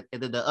has it,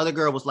 and then the other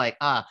girl was like,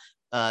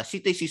 she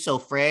thinks she's so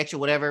fresh or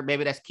whatever.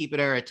 Maybe that's keeping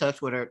her in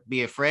touch with her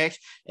being fresh.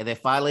 And then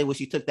finally, when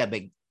she took that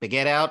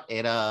baguette out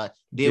and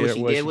did what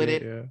she did with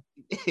it,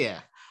 yeah.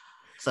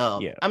 So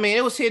I mean,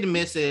 it was hit and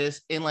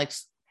misses, and like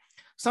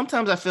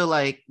sometimes I feel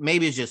like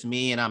maybe it's just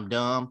me and I'm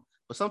dumb.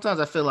 But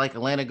sometimes I feel like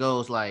Atlanta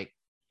goes like,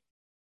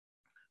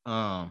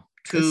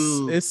 it's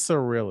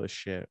surreal as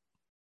shit,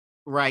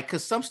 right?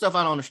 Because some stuff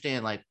I don't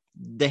understand, like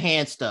the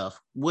hand stuff.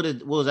 What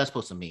was that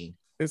supposed to mean?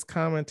 It's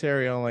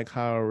commentary on like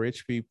how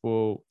rich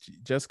people,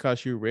 just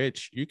cause you're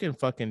rich, you can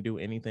fucking do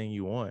anything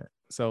you want.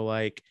 So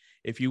like,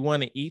 if you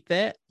want to eat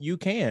that, you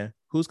can.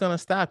 Who's gonna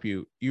stop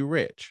you? You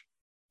rich.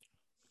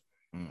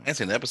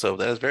 That's an episode.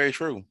 That is very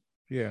true.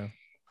 Yeah.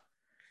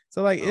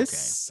 So like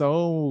it's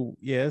Okay.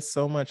 it's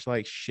so much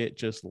like shit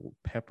just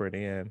peppered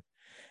in.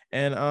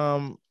 And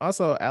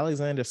also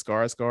Alexander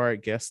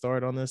Skarsgård guest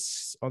starred on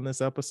this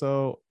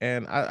episode.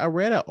 And I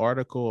read an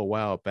article a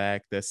while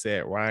back that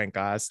said Ryan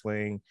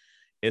Gosling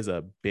is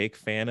a big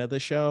fan of the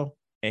show.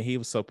 And he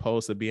was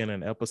supposed to be in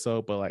an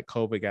episode, but like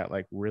COVID got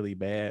like really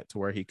bad to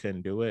where he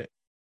couldn't do it.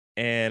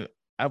 And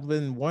I've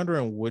been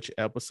wondering which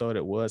episode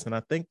it was. And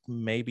I think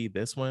maybe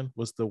this one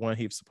was the one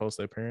he was supposed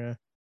to appear in.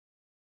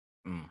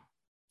 Mm.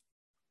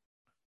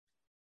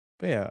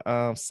 But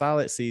yeah,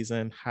 solid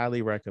season,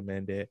 highly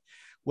recommended.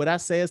 Would I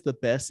say it's the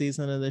best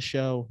season of the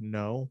show?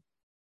 No,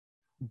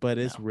 but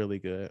it's No. really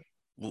good.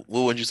 What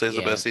would you say is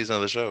the Yeah. best season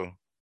of the show?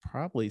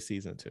 Probably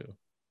season 2.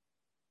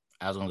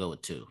 I was gonna go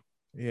with 2.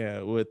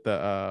 Yeah, with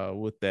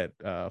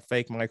that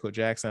fake Michael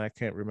Jackson. I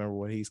can't remember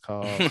what he's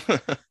called.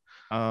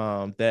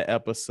 That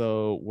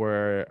episode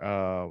where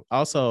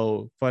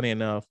also funny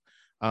enough,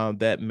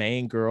 that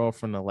main girl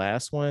from the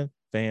last one,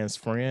 Van's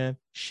friend,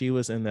 she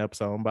was in the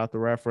episode I'm about to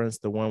reference,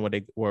 the one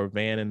where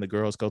Van and the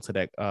girls go to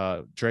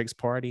that Drake's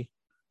party.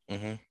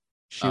 Mm-hmm.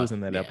 She was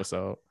in that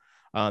episode.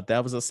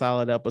 That was a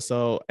solid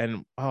episode.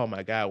 And oh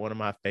my God, one of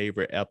my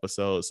favorite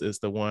episodes is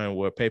the one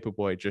where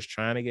Paperboy just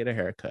trying to get a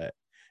haircut.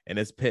 And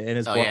his boy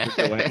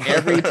doing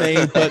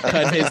everything but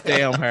cut his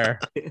damn hair.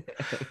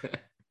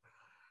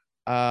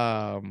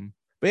 But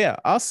yeah,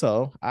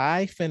 also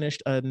I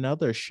finished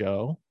another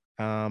show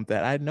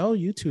that I know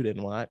you two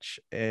didn't watch.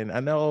 And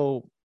I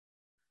know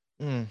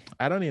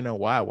I don't even know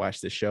why I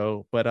watched this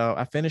show, but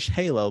I finished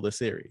Halo, the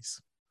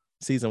series,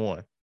 season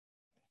 1.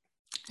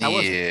 How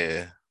was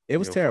it? It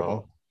was Your terrible.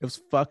 fault. It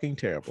was fucking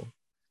terrible.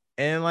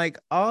 And like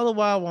all the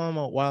while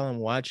I'm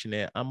watching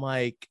it, I'm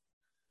like,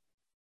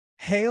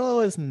 Halo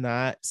is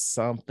not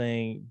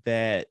something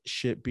that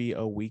should be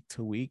a week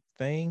to week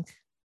thing.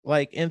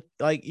 Like, and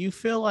like you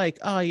feel like,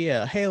 oh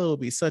yeah, Halo would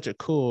be such a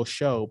cool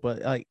show,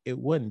 but like it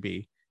wouldn't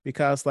be,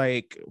 because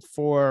like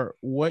for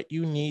what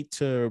you need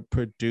to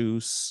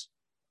produce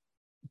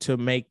to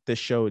make the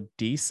show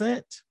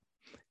decent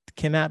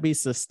cannot be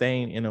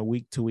sustained in a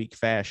week to week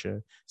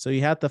fashion. So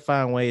you have to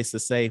find ways to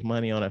save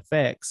money on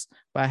effects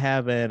by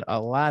having a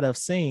lot of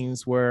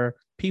scenes where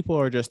people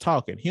are just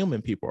talking,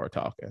 human people are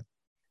talking.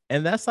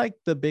 And that's like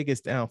the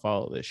biggest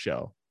downfall of this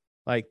show.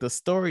 Like the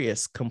story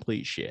is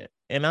complete shit.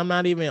 And I'm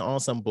not even on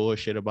some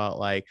bullshit about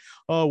like,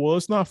 oh, well,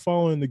 it's not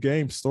following the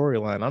game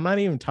storyline. I'm not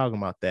even talking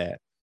about that.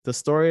 The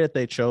story that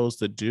they chose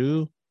to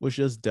do was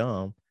just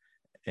dumb.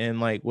 And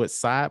like with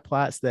side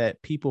plots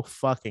that people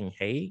fucking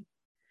hate.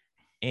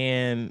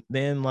 And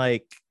then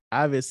like,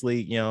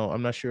 obviously, you know,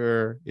 I'm not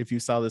sure if you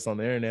saw this on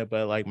the internet,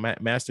 but like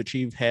Master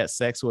Chief had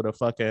sex with a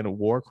fucking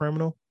war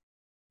criminal,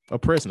 a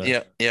prisoner.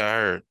 Yeah, I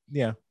heard.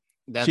 Yeah.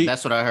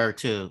 That's what I heard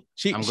too.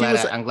 I'm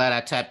glad I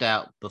tapped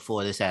out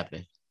before this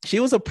happened. She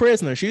was a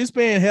prisoner. She was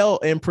being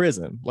held in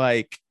prison.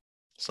 Like,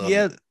 So,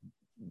 yeah,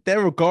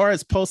 there were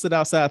guards posted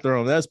outside the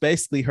room. That's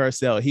basically her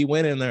cell. He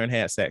went in there and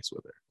had sex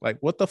with her. Like,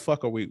 what the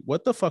fuck are we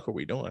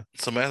doing?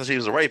 So Master Chief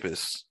was a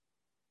rapist.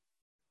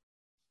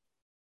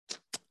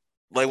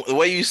 Like the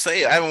way you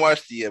say it, I haven't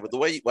watched it yet, but the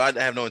way I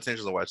have no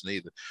intentions of watching it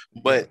either.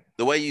 But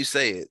the way you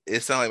say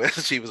it sounds like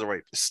Master Chief was a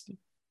rapist.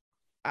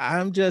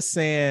 I'm just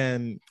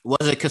saying,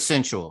 Was it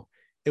consensual?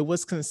 it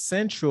was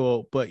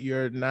consensual, but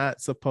you're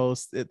not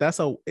supposed.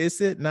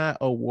 Is it not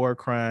a war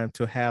crime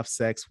to have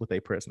sex with a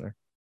prisoner?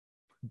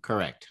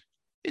 Correct.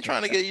 He's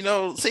trying to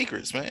get,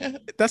 secrets, man.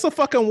 That's a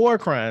fucking war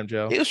crime,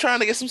 Joe. He was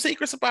trying to get some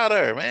secrets about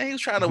her, man. He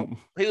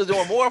was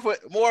doing more for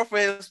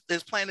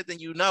his planet than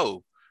you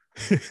know.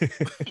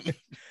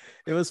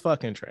 It was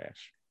fucking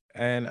trash.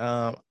 And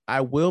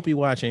I will be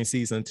watching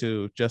season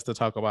 2 just to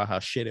talk about how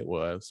shit it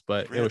was,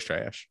 but Really? It was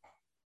trash.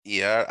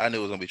 Yeah, I knew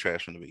it was gonna be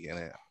trash from the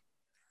beginning.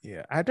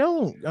 Yeah, I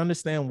don't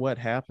understand what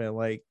happened.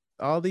 Like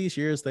all these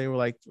years, they were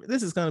like,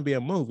 "This is gonna be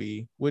a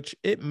movie," which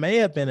it may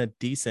have been a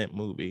decent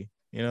movie,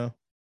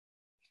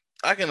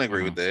 I can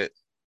agree with that.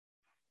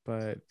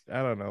 But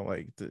I don't know,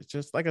 like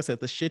just like I said,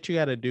 the shit you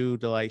got to do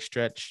to like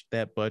stretch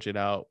that budget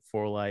out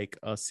for like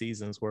a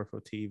season's worth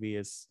of TV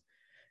is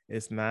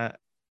not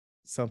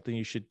something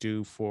you should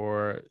do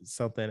for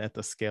something at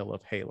the scale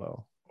of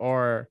Halo.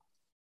 Or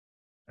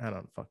I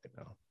don't fucking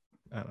know.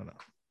 I don't know.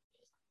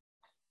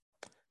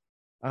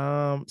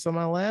 So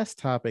my last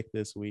topic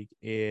this week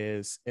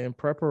is, in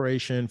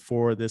preparation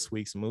for this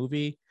week's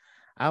movie,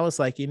 I was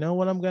like, you know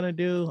what I'm gonna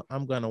do?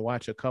 I'm gonna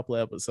watch a couple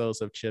of episodes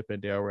of Chip and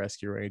Dale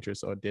Rescue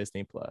Rangers on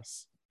Disney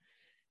Plus.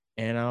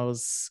 And I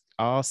was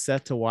all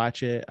set to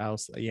watch it.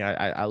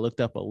 I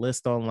looked up a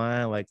list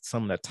online, like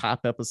some of the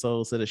top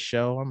episodes of the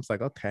show. I was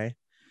like, okay.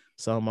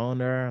 So I'm on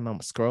there and I'm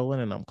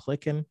scrolling and I'm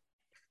clicking.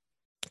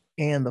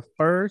 And the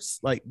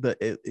first, like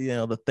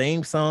the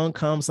theme song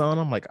comes on.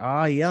 I'm like,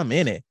 oh yeah, I'm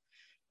in it.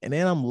 And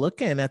then I'm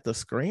looking at the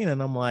screen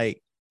and I'm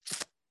like,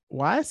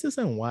 why is this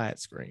in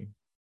widescreen?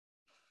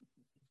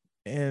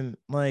 And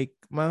like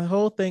my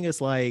whole thing is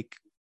like,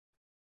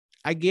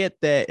 I get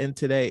that in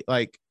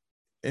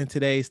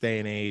today's day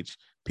and age,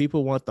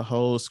 people want the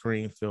whole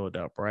screen filled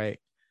up, right?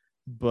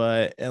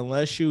 But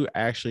unless you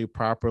actually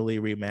properly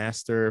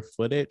remaster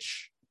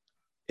footage,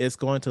 it's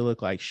going to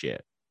look like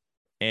shit.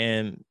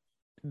 And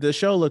the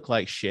show looked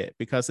like shit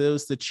because it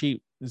was the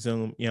cheap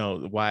zoom,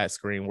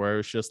 widescreen where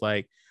it's just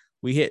like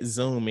we hit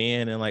zoom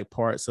in and like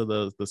parts of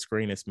the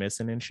screen is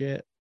missing and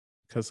shit.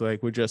 Because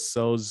like we're just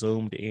so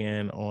zoomed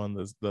in on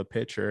the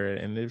picture,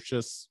 and it's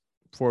just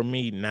for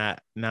me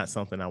not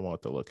something I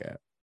want to look at.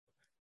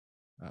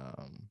 I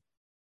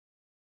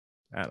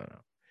don't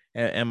know.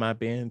 Am I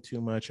being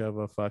too much of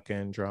a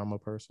fucking drama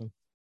person?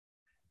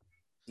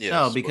 Yes,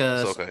 no,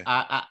 because okay.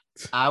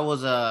 I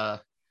was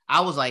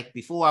like,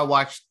 before I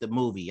watched the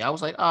movie, I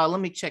was like, oh, let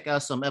me check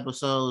out some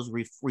episodes,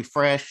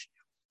 refresh.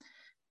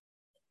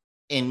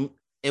 And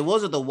it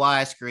wasn't the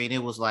widescreen. It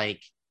was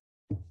like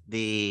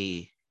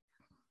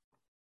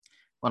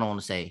I don't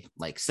want to say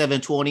like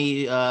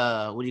 720.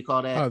 What do you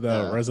call that? Oh,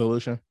 the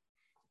resolution.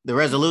 The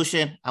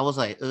resolution. I was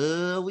like,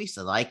 we used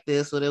to like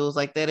this, but it was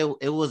like that.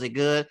 It wasn't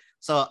good.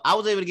 So I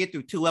was able to get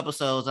through 2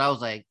 episodes. I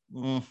was like,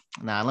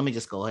 nah, let me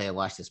just go ahead and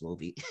watch this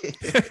movie.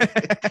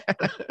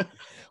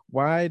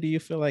 Why do you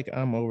feel like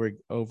I'm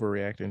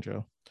overreacting,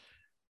 Joe?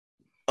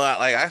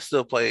 Like I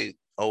still play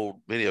old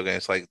video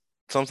games. Like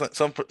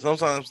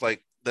sometimes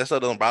like that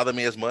stuff doesn't bother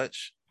me as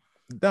much.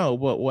 No,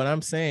 but what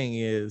I'm saying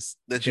is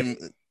that you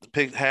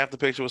half the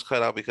picture was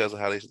cut out because of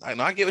how they.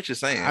 I get what you're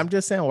saying. I'm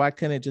just saying, why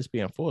couldn't it just be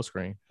in full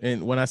screen?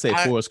 And when I say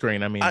full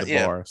screen, I mean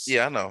the bars.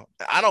 Yeah, I know.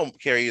 I don't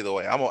care either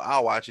way.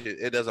 I'll watch it.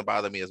 It doesn't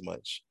bother me as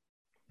much.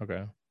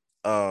 Okay.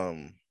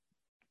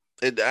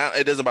 It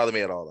doesn't bother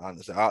me at all.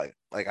 Honestly, I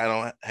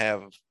don't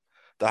have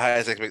the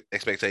highest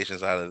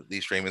expectations out of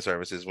these streaming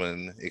services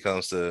when it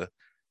comes to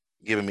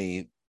giving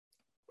me,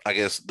 I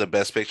guess, the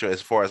best picture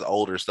as far as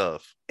older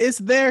stuff. It's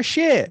their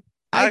shit.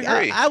 I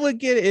agree. I would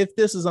get it if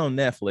this is on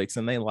Netflix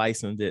and they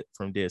licensed it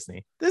from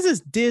Disney. This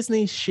is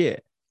Disney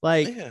shit.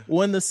 Like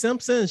when The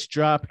Simpsons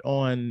dropped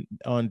on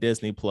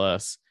Disney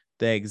Plus,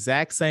 the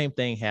exact same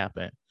thing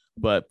happened.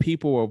 But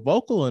people were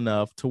vocal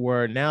enough to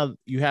where now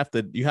you have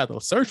to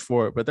search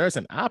for it, but there's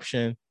an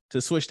option to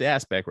switch the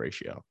aspect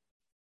ratio.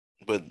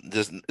 But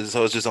it's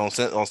just on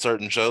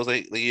certain shows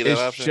they get that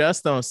option? It's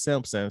just on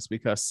Simpsons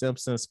because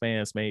Simpsons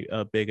fans made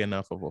a big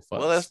enough of a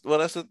fuss. Well,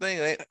 that's the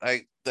thing.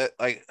 Like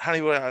how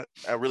many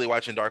I really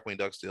watching Darkwing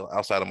Duck still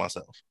outside of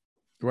myself,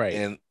 right?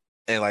 And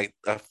like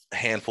a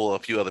handful, a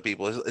few other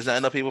people. It's not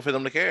enough people for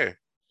them to care,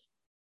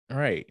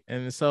 right?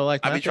 And so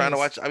like I be trying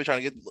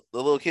to get the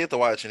little kid to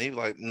watch, and he's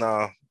like,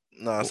 no,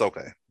 it's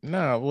okay.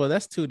 No, well,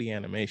 that's 2D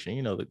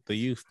animation. The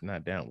youth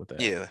not down with that.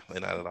 Yeah,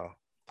 they're not at all.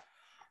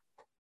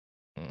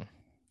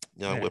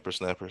 Young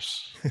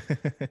whippersnappers.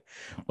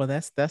 Well,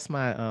 that's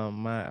my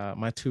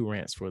my 2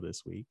 rants for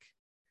this week.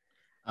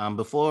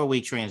 Before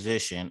we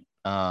transition,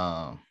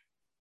 I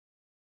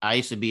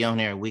used to be on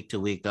there week to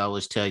week to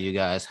always tell you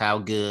guys how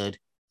good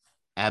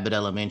Abbott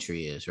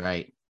Elementary is,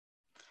 right?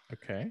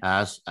 Okay.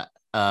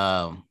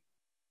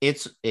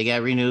 It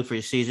got renewed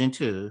for season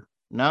 2.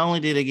 Not only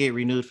did it get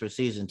renewed for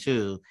season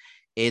 2,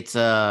 it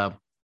got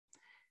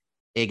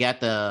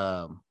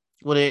the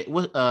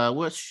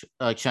which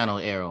channel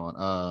air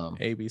on?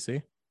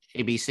 ABC.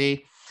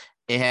 ABC.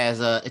 It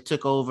has it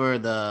took over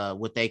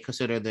what they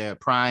consider their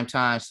prime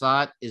time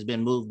slot. It's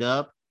been moved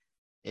up.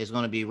 It's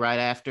going to be right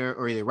after,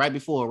 or either right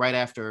before or right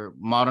after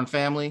Modern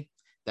Family.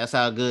 That's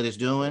how good it's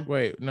doing.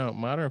 Wait, no,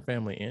 Modern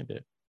Family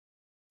ended.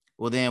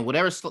 Well, then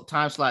whatever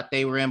time slot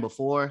they were in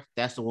before,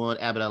 that's the one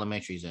Abbott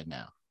Elementary is in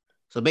now.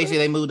 So basically,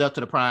 they moved up to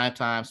the prime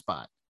time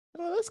spot.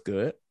 Oh, that's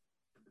good.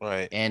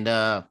 Right.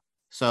 And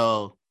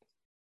so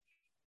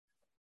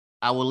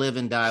I will live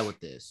and die with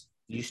this.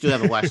 You still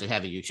haven't watched it,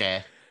 haven't you,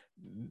 Chad?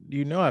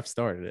 I've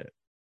started it.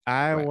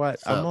 I'm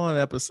on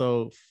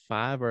episode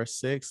 5 or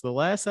 6. The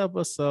last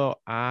episode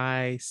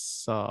I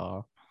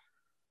saw,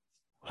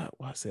 what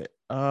was it?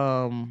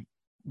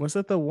 Was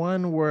it the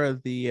one where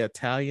the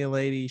Italian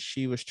lady,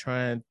 she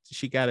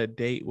got a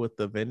date with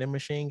the vending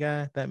machine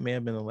guy? That may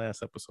have been the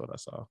last episode I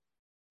saw.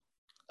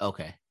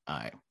 Okay. All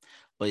right.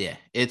 But yeah,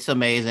 it's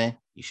amazing.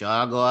 You should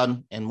all go out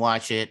and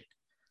watch it.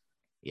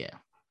 Yeah.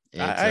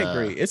 I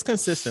agree. It's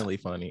consistently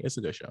funny. It's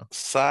a good show.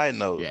 Side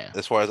note,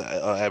 as far as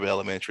Abbott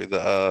Elementary,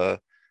 the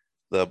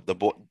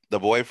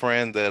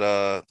boyfriend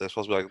that's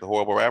supposed to be like the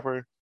horrible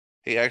rapper,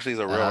 he actually is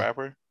a real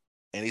rapper,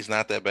 and he's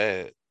not that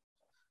bad.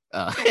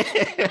 Not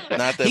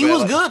that he bad.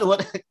 Was good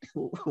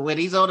when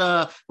he's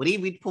on when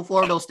he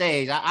performed on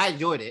stage. I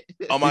enjoyed it.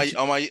 on my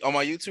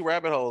YouTube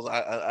rabbit holes,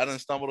 I done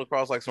stumbled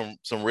across like some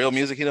real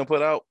music he done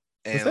put out,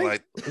 and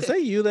is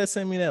that you that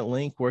sent me that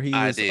link where he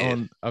was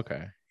on?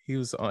 Okay. He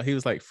was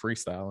like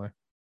freestyling.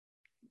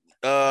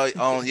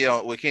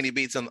 With Kenny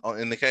Beats in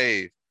the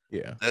cave.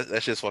 Yeah.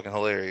 That's just fucking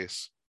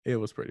hilarious. It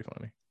was pretty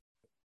funny.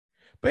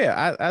 But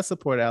yeah, I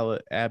support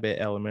Abbott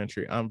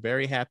Elementary. I'm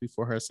very happy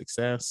for her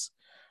success.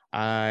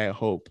 I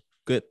hope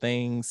good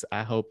things.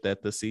 I hope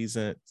that the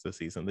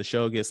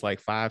show gets like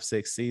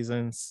 5-6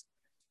 seasons.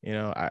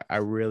 I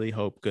really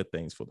hope good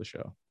things for the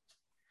show.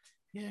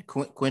 Yeah,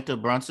 Quinta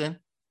Brunson.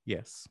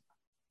 Yes.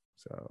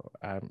 So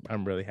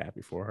I'm really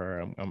happy for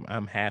her.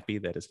 I'm happy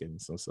that it's getting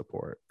some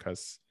support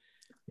because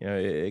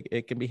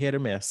it can be hit or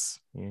miss.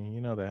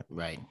 You know that.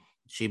 Right.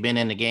 She's been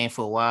in the game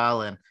for a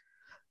while, and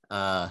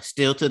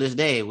Still to this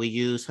day, we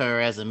use her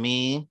as a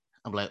meme.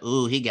 I'm like,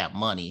 ooh, he got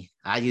money.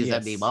 I use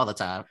that meme all the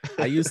time.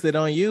 I used it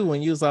on you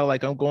when you was all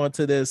like, I'm going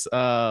to this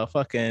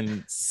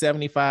fucking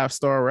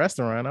 75-star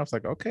restaurant. I was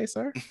like, okay,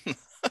 sir. I'm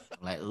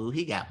like, ooh,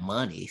 he got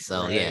money.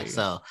 So yeah,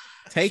 so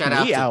take shout me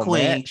out to out,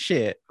 Queen. Matt.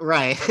 Shit.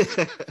 Right.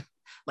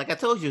 Like I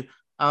told you,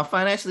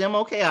 financially, I'm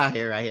okay out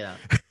here right here.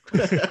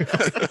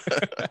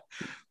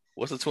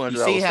 What's the $200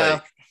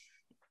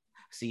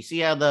 steak? See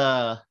how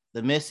the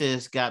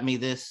missus got me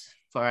this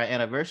for our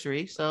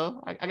anniversary.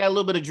 So I got a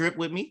little bit of drip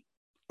with me.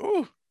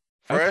 Ooh,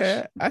 fresh.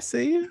 Okay, I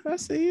see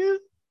you.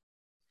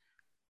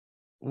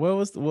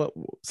 What?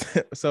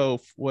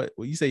 So what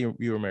you say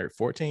you were married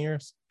 14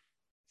 years?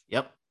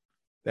 Yep.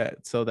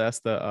 That's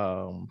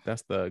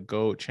the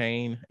gold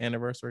chain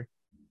anniversary.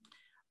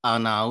 Oh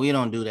no, we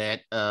don't do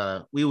that.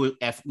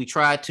 We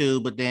tried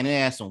to, but then it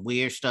had some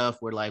weird stuff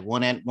where like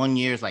one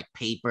year is like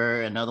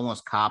paper, another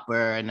one's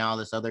copper, and all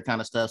this other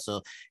kind of stuff.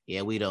 So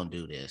yeah, we don't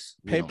do this.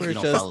 We don't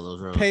follow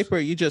those rules. Paper,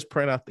 you just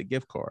print out the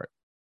gift card.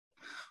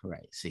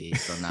 Right. See,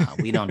 so no,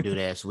 we don't do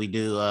that. So we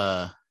do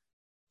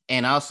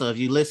and also if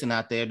you listen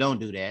out there, don't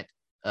do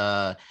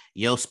that.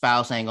 Your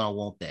spouse ain't gonna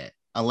want that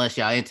unless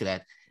y'all into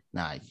that.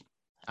 Nah,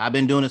 I've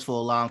been doing this for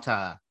a long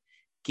time.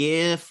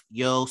 Give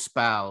your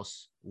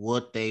spouse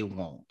what they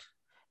want.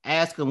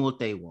 Ask them what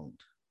they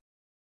want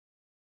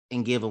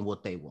and give them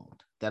what they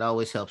want. That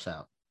always helps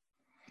out.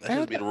 That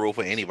should be the rule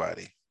for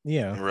anybody.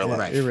 Yeah, in real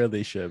life. It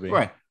really should be.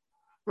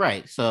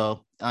 Right.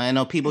 So I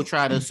know people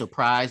try to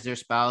surprise their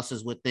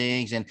spouses with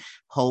things and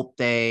hope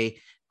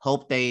they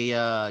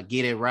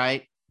get it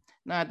right.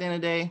 Now, at the end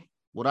of the day,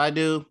 what I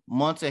do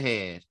months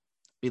ahead,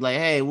 be like,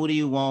 hey, what do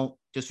you want?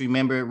 Just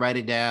remember it, write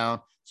it down.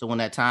 So when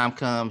that time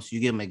comes,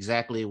 you give them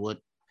exactly what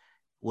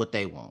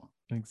they want.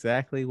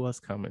 Exactly what's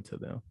coming to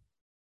them.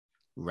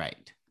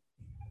 Right.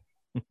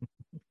 All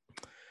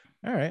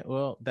right.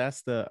 Well,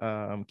 that's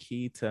the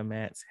key to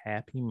Matt's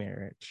happy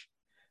marriage.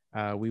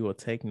 We will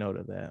take note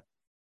of that.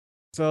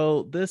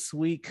 So this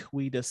week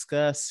we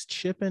discuss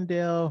Chip 'n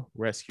Dale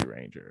Rescue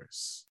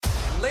Rangers.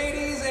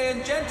 Ladies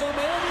and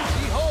gentlemen,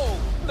 behold,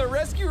 the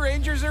Rescue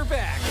Rangers are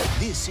back.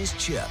 This is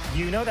Chip.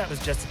 You know that was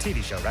just a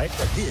TV show, right?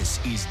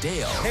 This is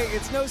Dale. Hey,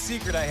 it's no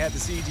secret I had the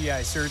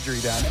CGI surgery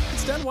done.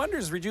 It's done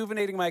wonders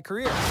rejuvenating my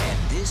career.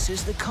 And this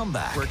is the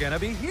comeback. We're gonna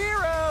be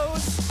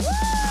heroes. Woo!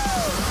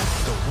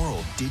 The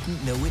world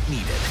didn't know it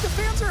needed. The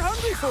fans are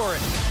hungry for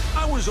it.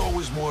 I was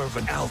always more of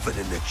an Alvin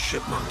and the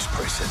Chipmunks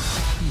person.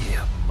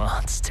 Yeah,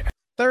 monster.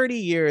 30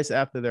 years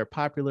after their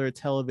popular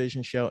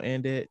television show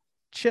ended,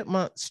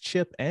 Chipmunks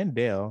Chip and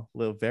Dale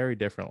live very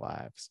different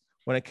lives.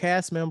 When a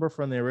cast member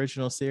from the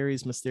original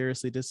series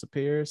mysteriously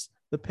disappears,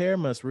 the pair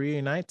must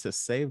reunite to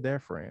save their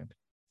friend.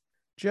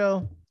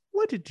 Joe,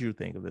 what did you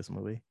think of this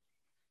movie?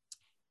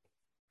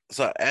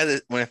 So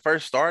when it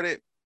first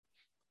started,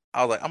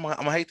 I was like, I'm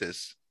gonna hate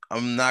this.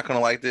 I'm not gonna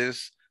like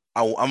this.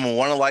 I'm gonna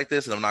want to like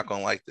this, and I'm not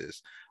gonna like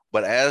this.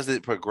 But as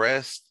it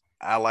progressed,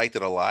 I liked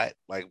it a lot.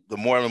 Like the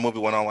more the movie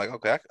went on, like,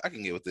 okay, I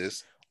can get with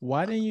this.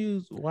 Why didn't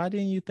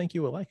you think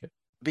you would like it?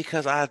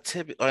 Because I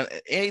on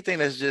anything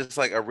that's just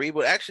like a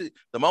reboot. Actually,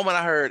 the moment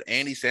I heard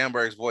Andy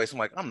Samberg's voice, I'm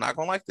like, I'm not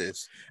gonna like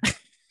this.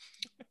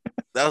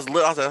 I was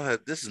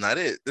like, this is not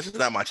it. This is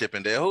not my Chip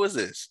 'n Dale. Who is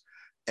this?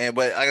 But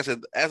like I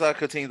said, as I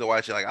continued to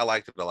watch it, like I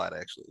liked it a lot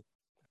actually.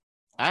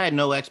 I had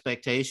no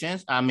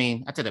expectations. I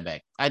mean, I take it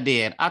back. I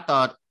did. I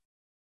thought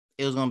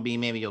it was gonna be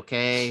maybe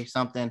okay,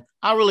 something.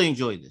 I really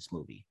enjoyed this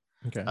movie.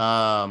 Okay.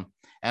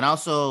 And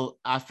also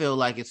I feel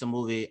like it's a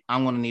movie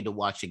I'm gonna need to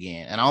watch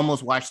again. And I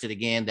almost watched it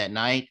again that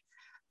night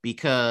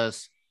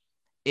because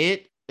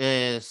it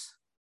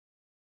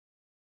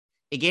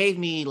gave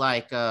me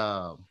like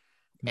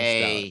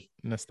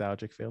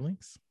nostalgic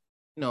feelings.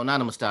 No,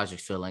 not a nostalgic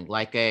feeling,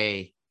 like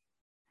a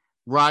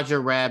Roger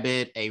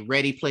Rabbit, a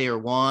Ready Player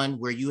One,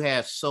 where you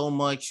have so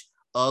much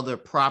other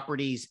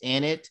properties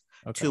in it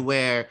to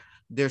where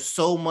there's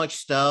so much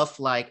stuff.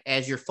 Like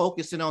as you're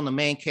focusing on the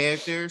main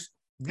characters,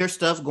 there's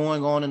stuff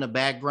going on in the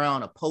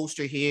background, a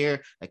poster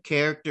here, a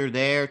character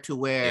there, to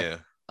where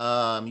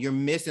you're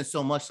missing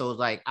so much. So it's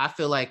like, I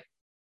feel like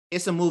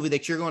it's a movie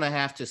that you're going to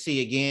have to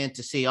see again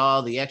to see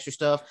all the extra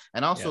stuff.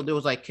 And also there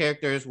was like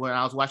characters where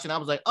I was watching, I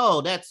was like,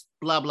 oh, that's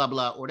blah, blah,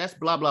 blah, or that's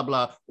blah, blah,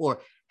 blah,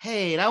 or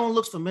hey, that one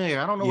looks familiar.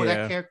 I don't know where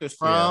that character's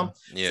from.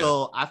 Yeah.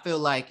 So I feel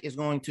like it's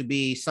going to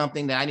be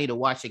something that I need to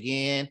watch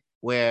again,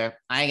 where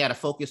I ain't got to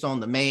focus on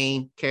the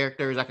main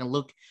characters. I can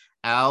look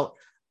out.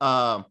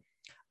 I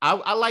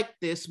like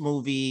this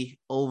movie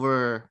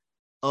over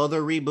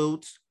other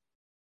reboots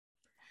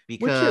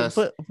because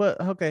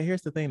but okay,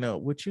 here's the thing though.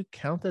 Would you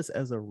count this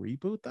as a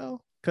reboot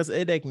though? Because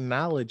it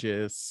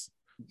acknowledges,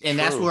 and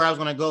that's where I was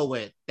gonna go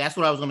with. That's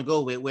what I was gonna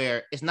go with,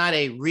 where it's not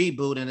a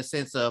reboot in the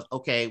sense of,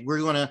 okay,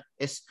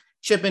 it's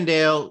Chip 'n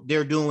Dale,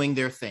 they're doing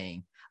their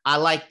thing. I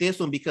like this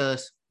one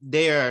because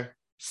they're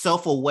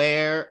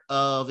self-aware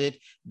of it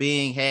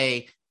being,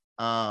 hey,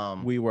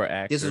 we were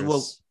actors. This is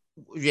what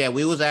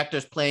we was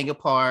actors playing a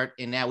part,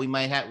 and now we're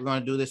going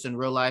to do this in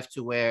real life,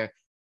 to where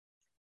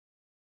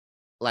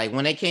like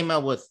when they came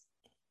out with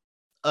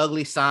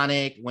Ugly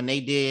Sonic when they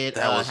did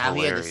That was how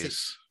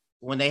hilarious.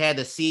 when they had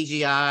the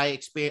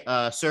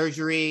CGI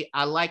surgery.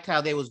 I liked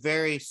how they was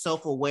very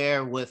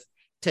self-aware with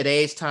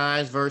today's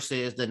times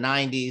versus the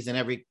 90s and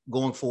every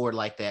going forward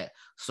like that.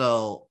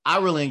 So I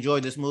really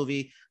enjoyed this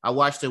movie. I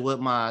watched it with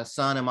my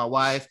son and my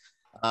wife.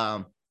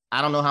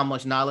 I don't know how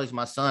much knowledge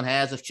my son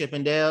has of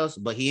Chippendales,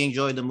 but he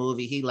enjoyed the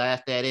movie. He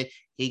laughed at it.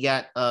 He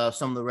got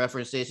some of the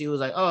references. He was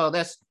like, "Oh,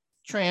 that's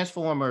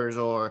Transformers,"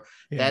 or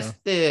 "That's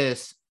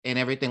this," and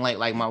everything.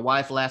 Like my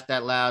wife laughed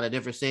out loud at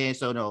different scenes.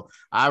 So no,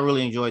 I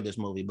really enjoyed this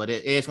movie, but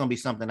it's gonna be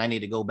something I need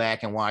to go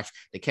back and watch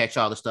to catch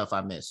all the stuff I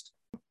missed.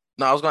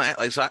 No, I was gonna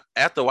like so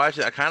after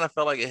watching it, I kind of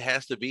felt like it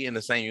has to be in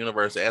the same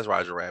universe as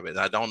Roger Rabbit. And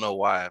I don't know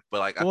why,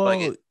 but like I feel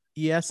like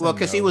yes, well,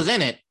 because he was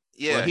in it.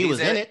 Yeah, well, he was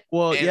in it.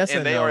 Well, and, yes,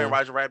 and they no. are in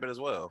Roger Rabbit as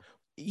well.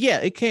 Yeah,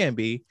 it can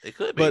be. It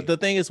could be. But the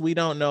thing is, we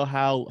don't know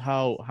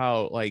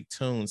how like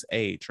tunes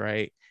age,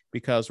 right?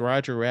 Because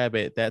Roger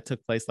Rabbit, that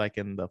took place like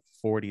in the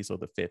 40s or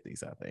the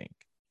 50s, I think.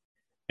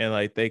 And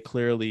like they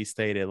clearly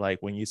stated, like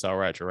when you saw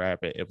Roger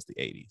Rabbit, it was the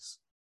 80s.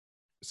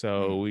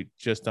 So we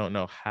just don't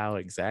know how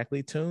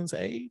exactly tunes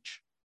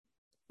age,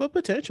 but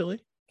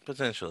potentially.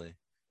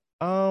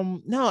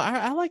 No,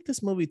 I like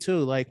this movie too.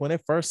 Like when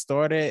it first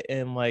started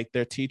and like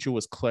their teacher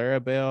was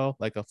Clarabelle,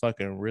 like a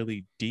fucking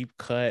really deep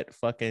cut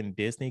fucking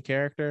Disney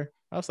character.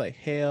 I was like,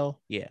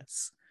 hell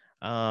yes.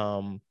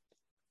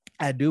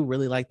 I do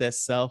really like that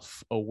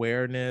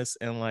self-awareness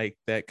and like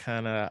that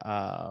kind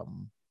of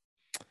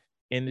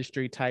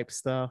industry type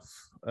stuff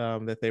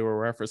that they were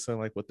referencing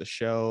like with the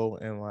show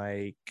and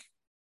like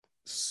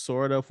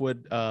sort of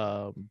with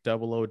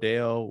Double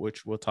O'Dale,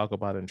 which we'll talk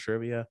about in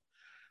trivia.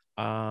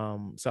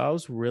 So I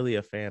was really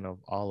a fan of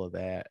all of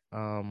that.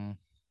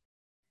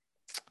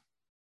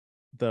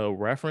 The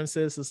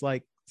references is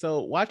like,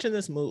 so watching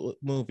this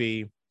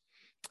movie,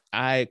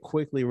 I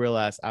quickly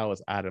realized I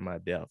was out of my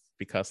depth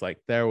because like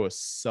there was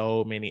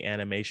so many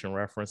animation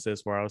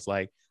references where I was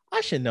like, I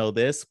should know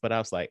this, but I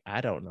was like,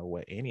 I don't know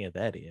what any of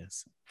that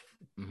is.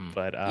 Mm-hmm.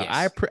 But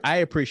yes. I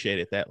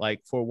appreciated that. Like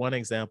for one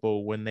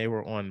example, when they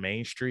were on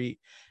Main Street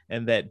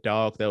and that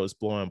dog that was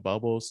blowing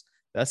bubbles,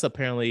 that's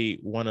apparently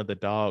one of the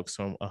dogs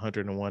from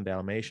 101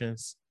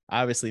 Dalmatians.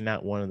 Obviously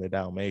not one of the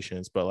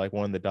Dalmatians, but like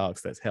one of the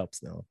dogs that helps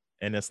them.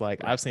 And it's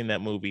like, right. I've seen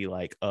that movie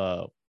like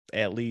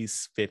at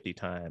least 50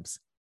 times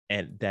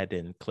and that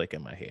didn't click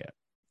in my head.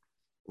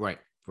 Right.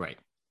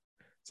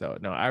 So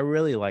no, I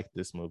really like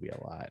this movie a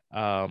lot.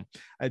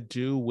 I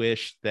do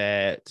wish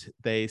that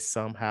they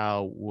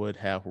somehow would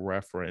have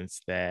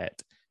referenced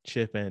that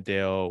Chip and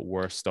Dale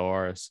were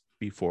stars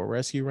before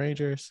Rescue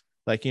Rangers.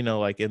 Like, you know,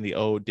 like in the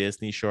old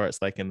Disney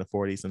shorts, like in the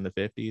 40s and the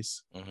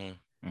 50s.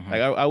 Mm-hmm. Mm-hmm.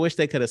 Like, I wish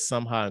they could have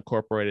somehow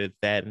incorporated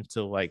that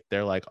until like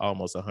they're like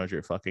almost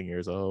 100 fucking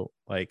years old.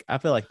 Like, I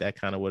feel like that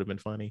kind of would have been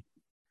funny.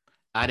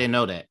 I didn't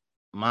know that.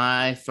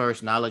 My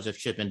first knowledge of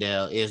Chip and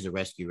Dale is the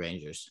Rescue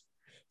Rangers.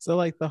 So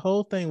like the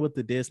whole thing with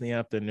the Disney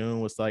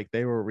Afternoon was like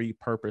they were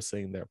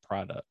repurposing their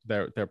product,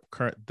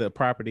 the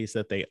properties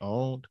that they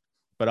owned,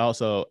 but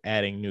also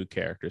adding new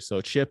characters.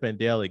 So Chip and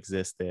Dale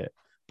existed,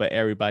 but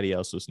everybody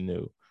else was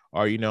new.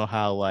 Or you know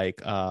how like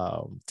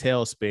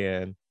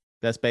Tailspin,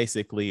 that's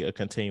basically a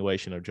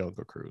continuation of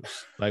Jungle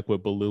Cruise, like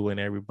with Baloo and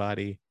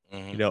everybody.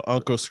 Mm-hmm. You know,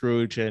 Uncle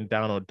Scrooge and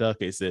Donald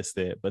Duck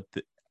existed, but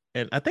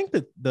and I think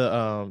that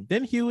the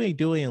didn't Huey,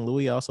 Dewey, and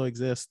Louie also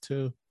exist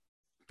too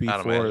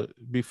before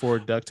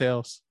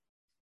DuckTales?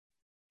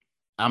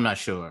 I'm not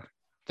sure.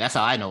 That's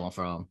how I know them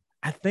from.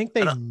 I think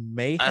they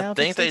may have. I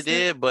think existed. They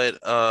did,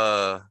 but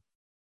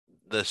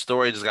the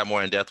story just got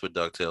more in depth with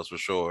DuckTales for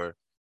sure.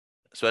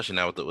 Especially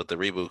now with the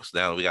reboots.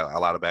 Now we got a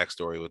lot of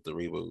backstory with the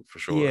reboot for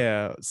sure.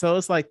 Yeah. So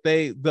it's like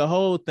the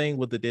whole thing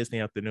with the Disney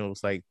Afternoon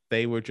was like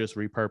they were just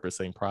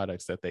repurposing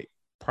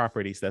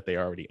properties that they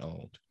already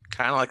owned.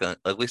 Kind of like an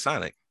Ugly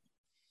Sonic.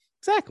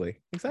 Exactly.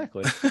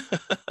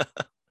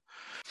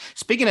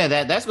 Speaking of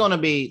that, that's going to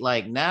be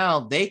like now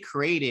they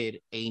created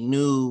a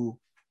new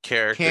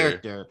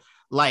character.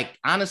 Like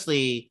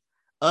honestly,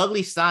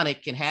 Ugly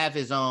Sonic can have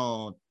his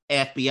own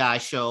FBI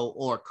show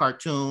or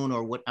cartoon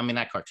or what? I mean,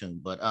 not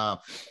cartoon, but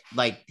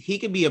like he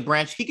could be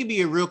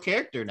a real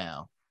character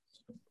now.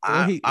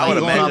 I would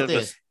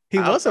imagine he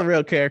was a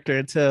real character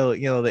until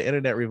the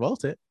internet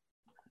revolted.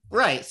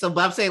 Right. So,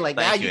 but I'm saying like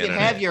now you can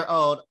have your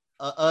own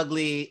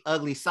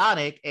ugly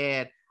Sonic,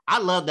 and I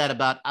love that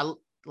about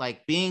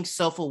like being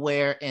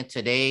self-aware in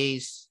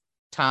today's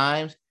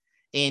times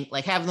and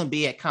like having them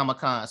be at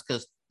Comic-Cons.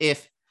 Because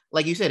if,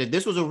 like you said, if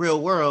this was a real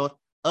world,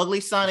 Ugly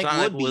Sonic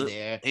would be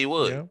there. He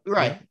would. Yeah.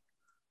 Right.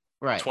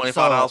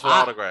 $25 for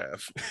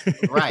autograph.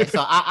 Right.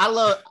 So I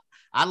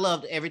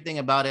loved everything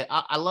about it.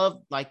 I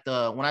love like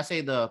when I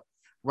say the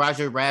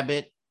Roger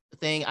Rabbit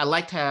thing, I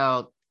liked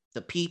how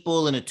the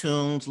people and the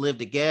tunes live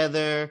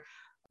together.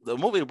 The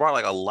movie brought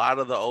like a lot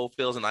of the old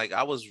feels, and like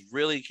I was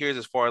really curious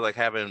as far as like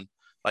having,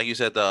 like you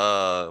said,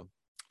 the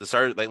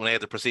surgery, like when they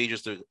had the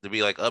procedures to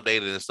be like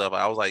updated and stuff.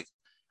 I was like,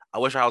 I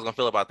wish I was gonna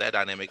feel about that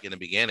dynamic in the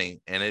beginning,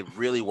 and it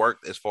really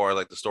worked as far as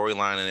like the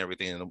storyline and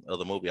everything of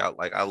the movie.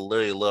 I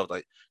literally loved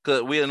like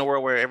because we're in a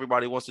world where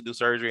everybody wants to do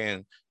surgery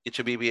and get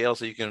your BBL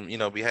so you can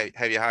be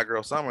have your hot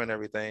girl summer and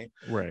everything.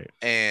 Right.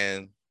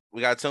 And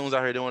we got tunes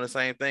out here doing the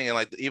same thing, and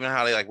like even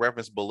how they like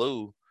reference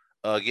Baloo,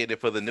 getting it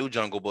for the new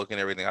Jungle Book and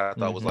everything. I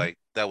thought was like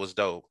that was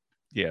dope.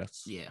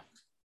 Yes. Yeah.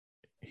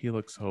 He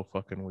looks so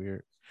fucking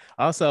weird.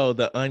 Also,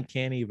 the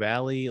Uncanny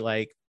Valley,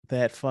 like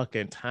that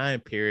fucking time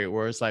period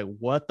where it's like,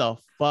 what the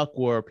fuck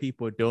were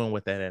people doing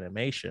with that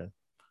animation?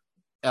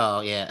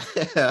 Oh yeah.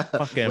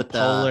 Fucking With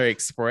Polar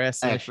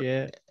Express and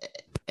shit.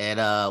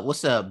 And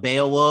what's up,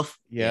 Beowulf?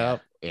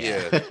 Yep.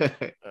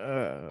 Yeah.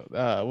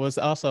 Was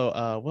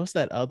also what's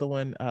that other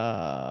one?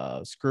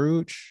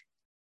 Scrooge.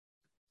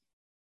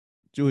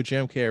 With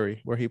Jim Carrey,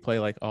 where he played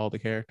like all the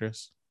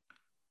characters.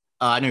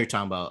 I know what you're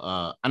talking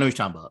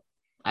about.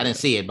 I didn't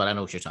see it, but I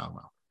know what you're talking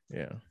about.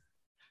 Yeah.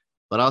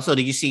 But also,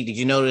 did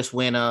you notice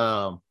when they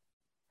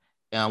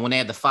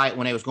had the fight,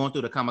 when they was going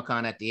through the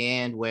Comic-Con at the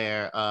end,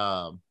 where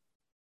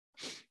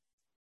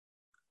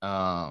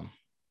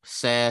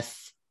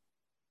Seth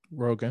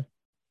Rogen,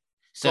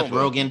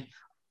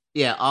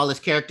 yeah, all his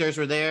characters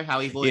were there. How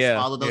he voiced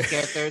all of those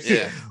characters.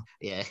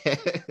 Yeah.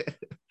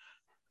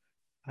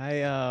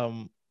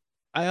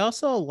 I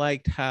also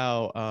liked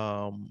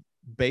how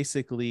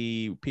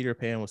basically Peter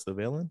Pan was the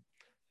villain.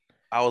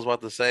 I was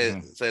about to say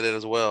that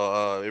as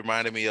well. It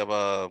reminded me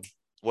of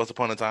Once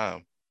Upon a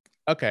Time.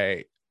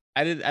 Okay,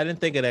 I didn't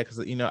think of that because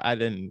I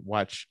didn't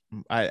watch.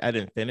 I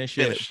didn't finish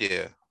it.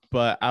 Yeah.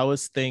 But I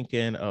was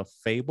thinking of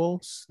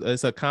Fables.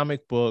 It's a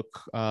comic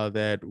book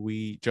that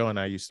Joe and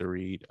I used to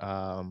read,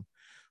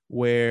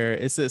 where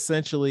it's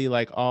essentially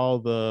like all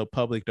the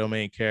public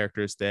domain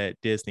characters that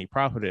Disney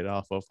profited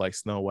off of, like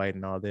Snow White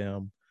and all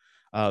them.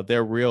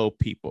 They're real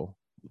people,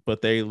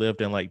 but they lived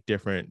in like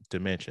different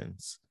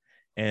dimensions.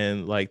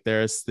 And like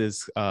there's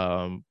this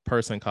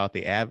person called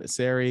the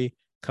Adversary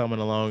coming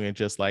along and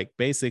just like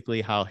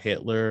basically how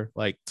Hitler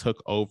like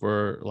took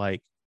over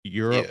like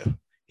Europe. Yeah.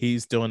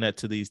 He's doing that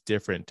to these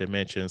different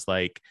dimensions,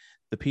 like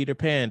the Peter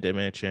Pan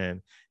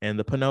dimension and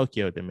the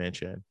Pinocchio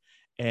dimension.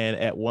 And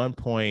at one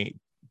point,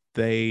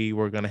 they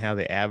were going to have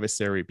the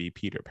Adversary be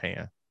Peter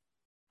Pan.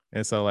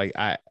 And so like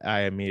I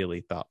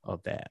immediately thought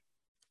of that.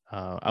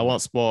 I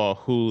won't spoil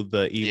who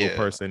the evil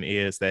person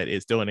is that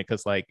is doing it,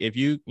 because like if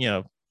you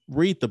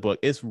read the book,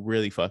 it's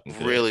really fucking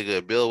good. Really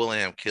good. Bill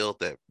Willingham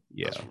killed that.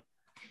 Yeah.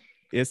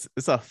 It's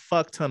a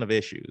fuck ton of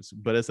issues,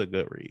 but it's a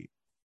good read.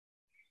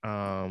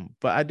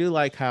 But I do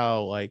like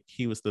how like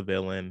he was the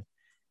villain,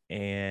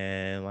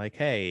 and like,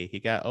 hey, he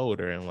got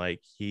older and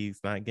like he's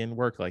not getting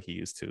work like he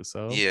used to.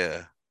 So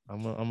yeah,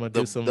 I'm gonna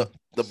do some. The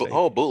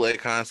whole bootleg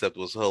concept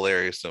was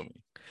hilarious to me.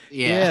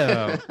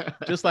 Yeah.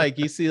 Just like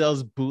you see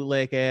those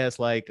bootleg ass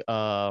like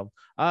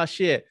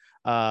shit,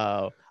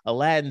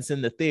 Aladdin's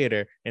in the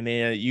theater, and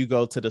then you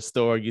go to the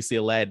store, you see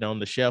Aladdin on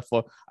the shelf,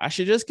 or I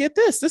should just get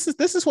this. This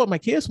is what my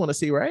kids want to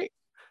see, right?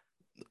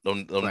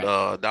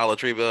 Dollar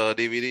Tree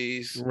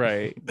DVDs,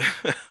 right?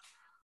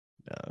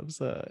 It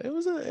was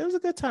a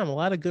good time. A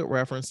lot of good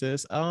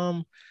references.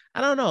 I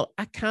don't know.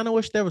 I kind of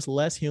wish there was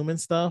less human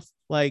stuff.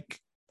 Like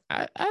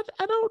I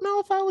don't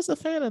know if I was a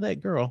fan of that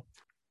girl.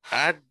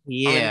 I'm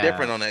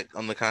indifferent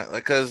on the kind,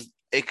 because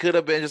it could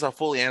have been just a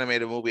fully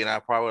animated movie, and I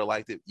probably would have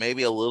liked it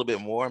maybe a little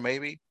bit more,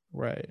 maybe.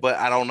 Right. But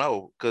I don't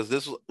know, because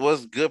this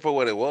was good for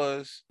what it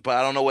was, but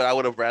I don't know what I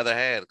would have rather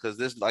had, because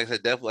this, like I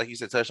said, definitely, like you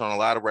said, touched on a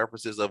lot of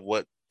references of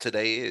what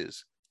today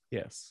is.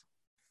 Yes.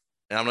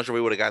 And I'm not sure we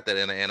would have got that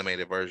in an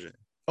animated version.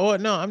 Oh,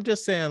 no, I'm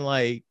just saying,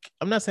 like,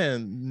 I'm not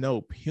saying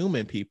no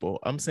human people.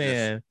 I'm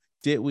saying,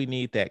 did we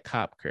need that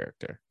cop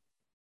character?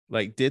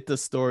 Like, did the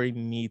story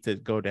need to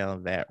go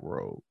down that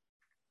road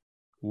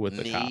with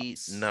the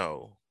cops?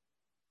 No.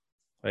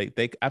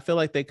 Like, I feel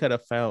like they could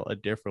have found a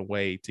different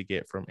way to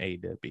get from A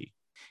to B.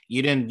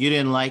 You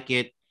didn't like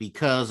it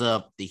because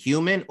of the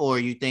human, or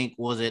you think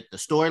was it the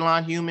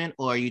storyline human,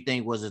 or you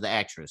think was it the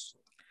actress?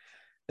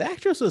 The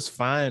actress was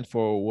fine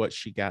for what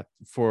she got,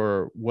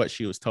 for what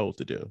she was told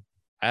to do.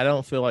 I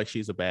don't feel like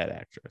she's a bad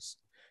actress,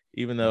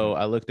 even though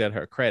I looked at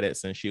her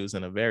credits and she was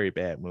in a very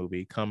bad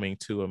movie, Coming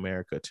to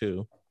America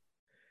 2.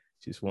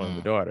 She's one of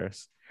the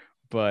daughters,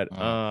 but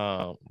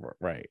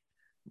right.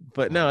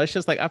 But no, it's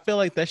just like, I feel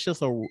like that's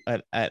just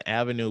an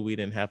avenue we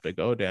didn't have to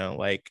go down.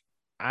 Like,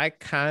 I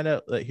kind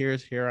of like,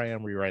 here I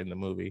am rewriting the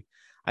movie.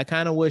 I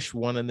kind of wish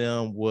one of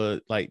them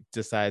would like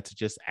decide to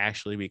just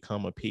actually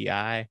become a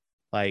PI,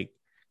 like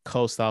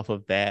coast off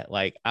of that.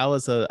 Like I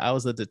was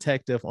a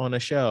detective on a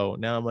show.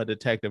 Now I'm a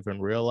detective in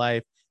real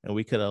life, and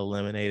we could have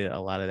eliminated a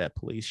lot of that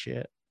police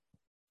shit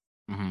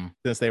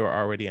since they were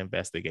already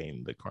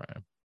investigating the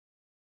crime.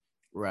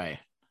 Right.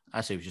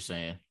 I see what you're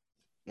saying.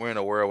 We're in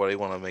a world where they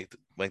want to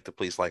make the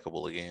police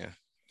likable again.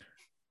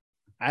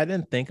 I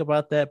didn't think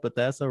about that, but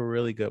that's a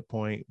really good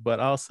point. But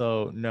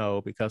also,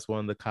 no, because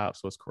one of the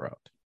cops was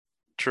corrupt.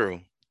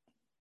 True.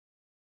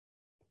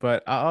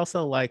 But I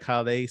also like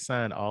how they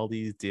signed all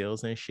these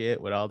deals and shit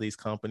with all these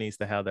companies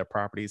to have their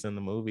properties in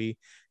the movie.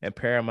 And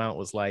Paramount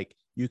was like,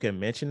 you can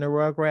mention the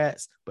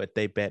Rugrats, but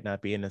they bet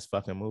not be in this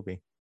fucking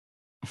movie.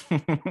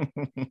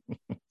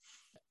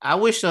 I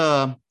wish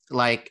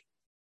like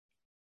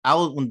I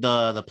was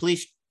the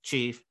police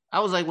chief. I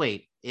was like,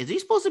 wait, is he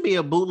supposed to be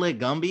a bootleg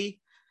Gumby?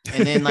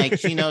 And then like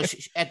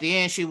at the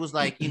end she was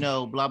like,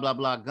 blah blah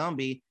blah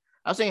Gumby.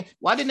 I was saying,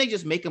 why didn't they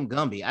just make him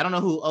Gumby? I don't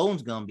know who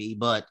owns Gumby,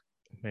 but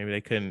maybe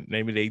they couldn't.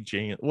 Maybe they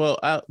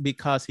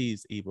because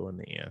he's evil in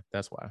the end.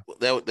 That's why.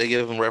 They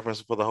give him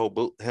reference for the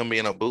whole him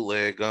being a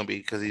bootleg Gumby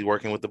because he's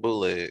working with the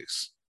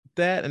bootlegs.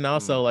 That and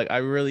also like I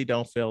really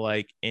don't feel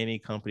like any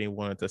company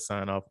wanted to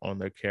sign off on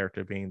their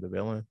character being the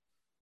villain.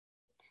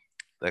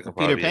 That could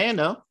Peter Pan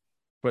though.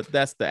 But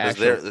that's the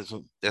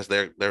actual. That's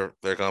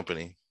their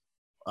company.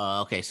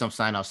 Okay, some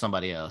sign off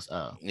somebody else.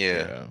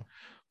 Yeah.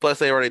 Plus,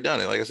 they already done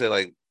it. Like I said,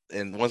 like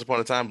in Once Upon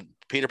a Time,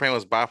 Peter Pan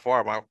was by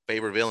far my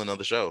favorite villain of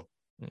the show.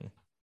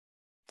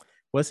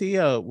 Was he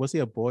a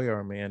boy or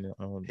a man?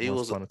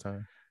 Once Upon a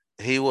Time.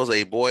 He was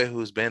a boy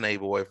who's been a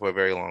boy for a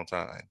very long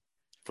time.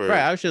 Right.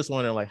 I was just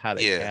wondering like how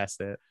they cast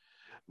that.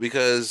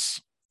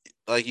 Because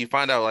like you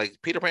find out like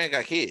Peter Pan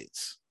got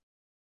kids.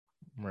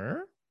 Huh?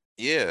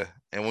 Yeah.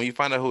 And when you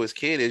find out who his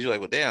kid is, you're like,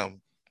 well,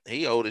 damn,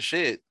 he old as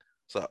shit.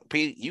 So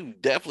Pete, you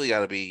definitely got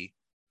to be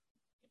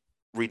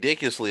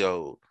ridiculously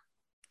old.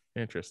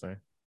 Interesting.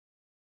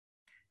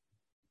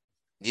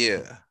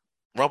 Yeah.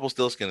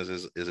 Rumpelstiltskin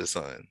is his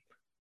son.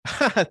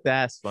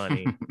 That's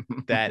funny.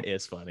 That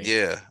is funny.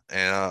 Yeah.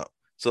 And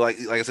so like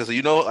I said,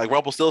 so like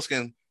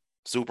Rumpelstiltskin,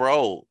 super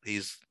old.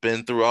 He's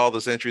been through all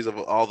the centuries of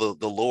all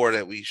the lore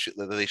that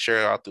that they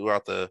share out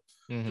throughout the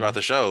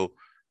show.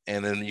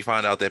 And then you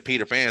find out that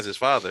Peter Pan's his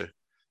father.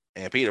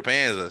 And Peter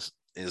Pan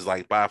is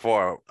like by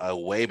far a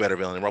way better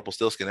villain than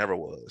Rumpelstiltskin ever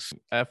was.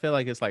 I feel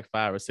like it's like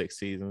 5 or 6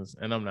 seasons,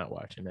 and I'm not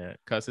watching that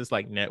because it's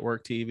like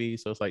network TV,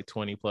 so it's like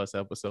 20 plus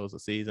episodes a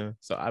season.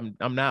 So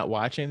I'm not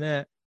watching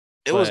that.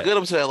 It was good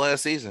up to that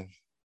last season.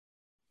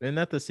 Isn't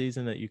that the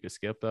season that you could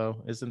skip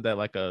though? Isn't that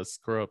like a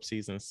screw up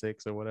season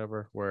 6 or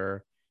whatever,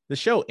 where the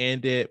show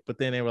ended, but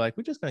then they were like,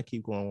 we're just gonna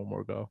keep going one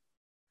more go.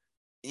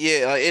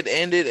 Yeah, it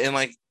ended, and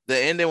like the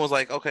ending was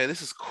like, okay,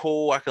 this is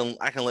cool. I can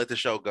let the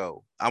show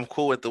go. I'm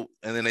cool with and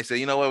then they said,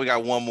 you know what, we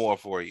got one more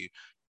for you,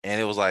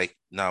 and it was like,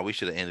 no, we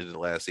should have ended the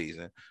last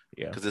season.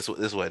 Yeah, because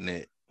this wasn't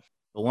it.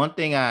 The one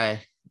thing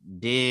I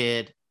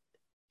did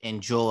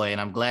enjoy, and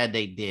I'm glad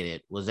they did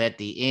it, was at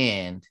the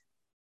end,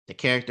 the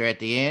character at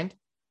the end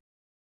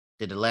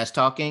did the last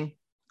talking,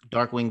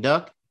 Darkwing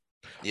Duck.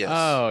 Yes.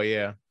 Oh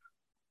yeah.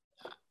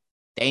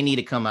 They need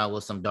to come out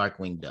with some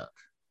Darkwing Duck.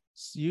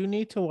 You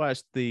need to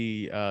watch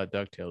the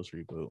DuckTales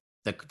reboot.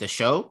 The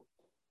show?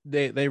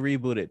 They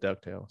rebooted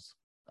DuckTales.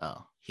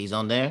 Oh, he's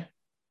on there?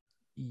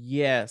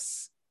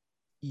 Yes.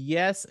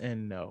 Yes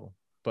and no,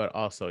 but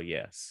also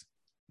yes.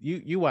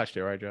 You watched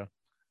it, right, Joe?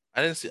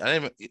 I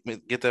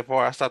didn't get that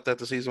far. I stopped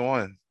after season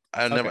 1.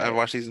 I've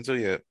watched season 2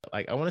 yet.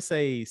 Like I want to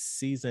say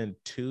season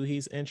 2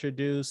 he's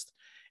introduced,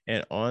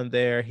 and on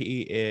there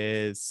he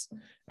is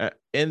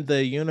in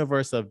the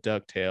universe of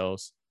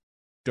DuckTales.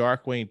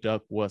 Darkwing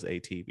Duck was a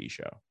TV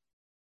show,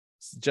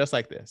 just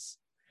like this.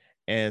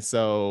 And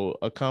so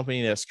a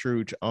company that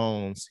Scrooge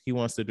owns, he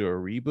wants to do a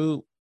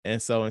reboot.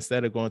 And so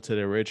instead of going to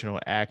the original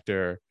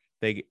actor,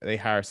 they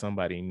hire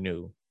somebody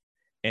new.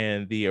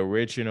 And the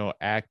original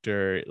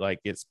actor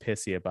like gets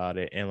pissy about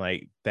it. And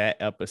like that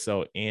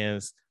episode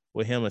ends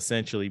with him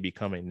essentially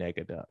becoming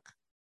Negaduck.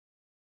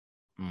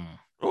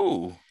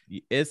 Ooh.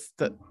 It's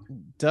the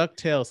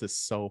DuckTales is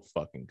so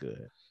fucking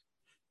good.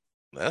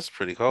 That's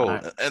pretty cool.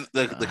 And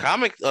the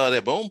comic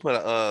that Boom put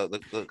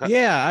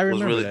I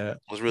remember that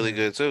was really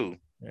good too.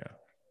 Yeah.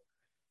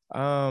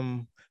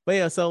 But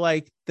yeah, so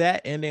like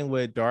that ending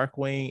with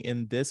Darkwing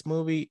in this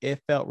movie,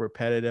 it felt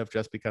repetitive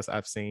just because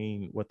I've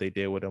seen what they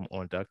did with him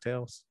on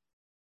DuckTales.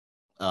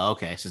 Oh,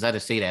 okay. Since I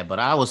didn't see that, but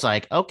I was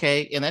like,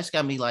 okay, and that's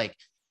got me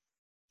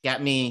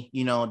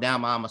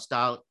down my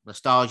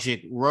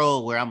nostalgic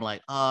road where I'm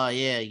like, oh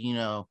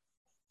yeah,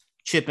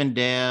 Chip and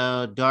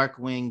Dale,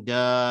 Darkwing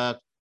Duck,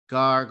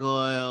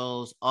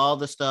 Gargoyles, all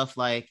the stuff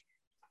like.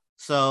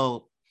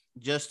 So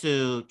just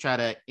to try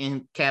to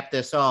cap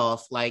this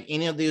off, like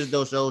any of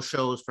those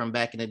shows from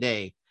back in the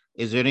day,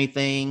 is there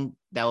anything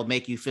that would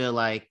make you feel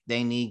like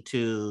they need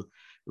to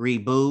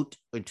reboot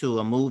into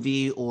a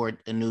movie or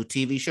a new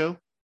TV show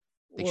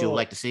that you would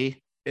like to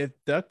see? If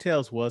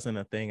DuckTales wasn't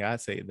a thing, I'd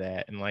say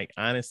that. And like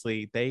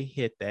honestly, they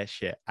hit that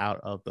shit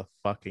out of the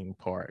fucking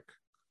park,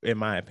 in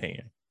my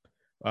opinion,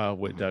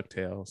 with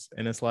DuckTales.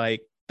 And it's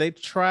like they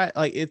tried,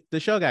 like the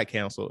show got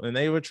canceled and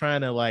they were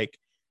trying to like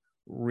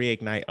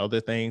reignite other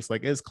things.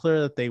 Like it's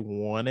clear that they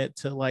wanted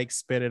to like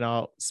spin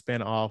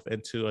off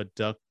into a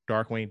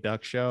Darkwing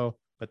Duck show,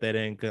 but they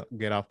didn't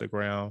get off the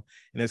ground.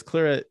 And it's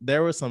clear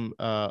there were some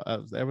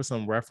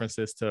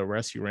references to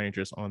Rescue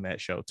Rangers on that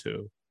show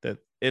too. That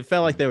it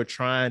felt like they were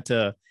trying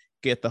to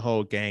get the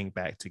whole gang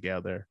back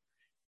together,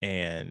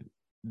 and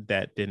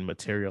that didn't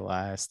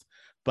materialize.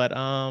 But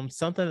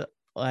something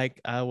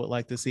like I would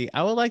like to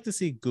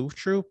see Goof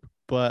Troop,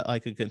 but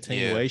like a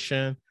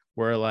continuation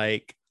where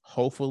like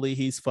hopefully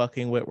he's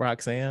fucking with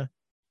Roxanne.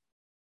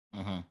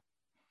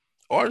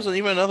 Or there's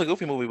even another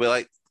Goofy movie, but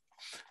like,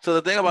 so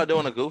the thing about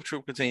doing a Goof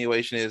Troop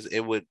continuation is it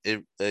would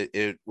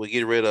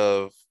get rid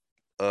of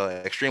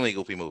extremely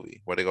Goofy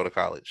movie where they go to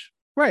college.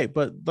 Right,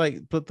 but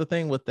the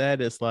thing with that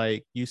is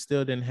like you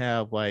still didn't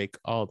have like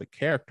all the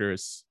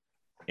characters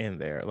in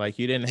there. Like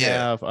you didn't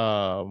have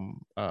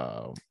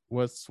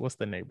what's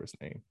the neighbor's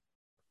name?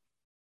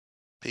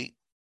 Pete.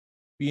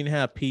 You didn't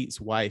have Pete's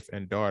wife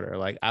and daughter.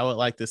 Like I would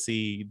like to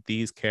see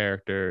these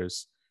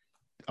characters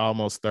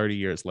almost 30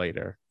 years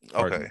later.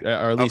 Okay.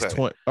 Or at least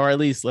 20, or at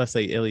least let's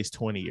say at least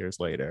 20 years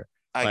later.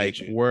 I get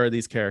you. Where are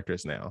these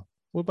characters now?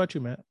 What about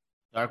you, Matt?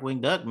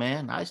 Darkwing Duck,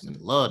 man. I used to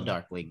love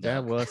Darkwing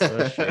Duck. That was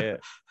so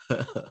shit.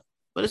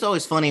 But it's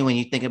always funny when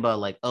you think about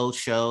like old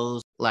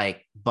shows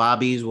like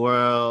Bobby's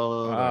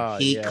World or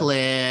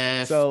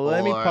Heathcliff. So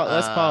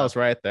let's pause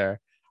right there.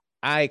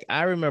 I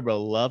remember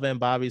loving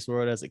Bobby's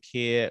World as a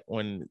kid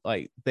when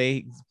like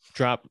they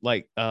dropped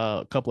like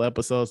a couple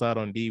episodes out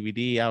on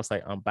DVD. I was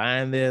like, I'm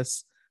buying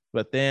this.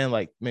 But then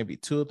like maybe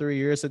 2 or 3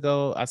 years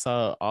ago, I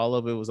saw all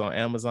of it was on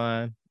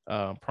Amazon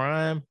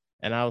Prime.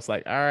 And I was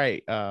like, all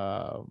right,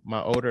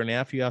 my older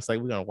nephew, I was like,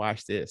 we're going to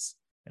watch this.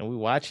 And we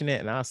watching it.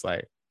 And I was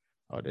like,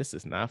 oh, this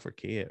is not for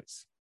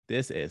kids.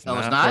 This is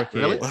not for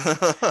kids.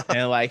 Really?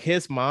 And like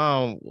his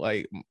mom,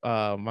 like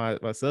my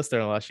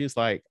sister-in-law, she's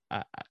like,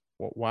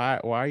 why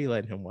are you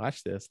letting him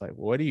watch this? Like,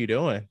 what are you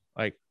doing?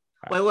 Like,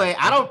 wait,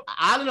 I don't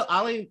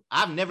know.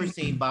 I've never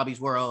seen Bobby's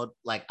World.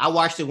 Like I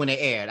watched it when it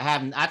aired.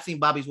 I've seen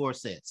Bobby's World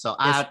since. So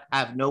I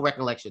have no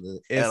recollection of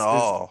it at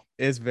all.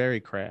 It's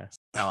very crass.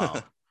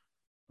 Oh.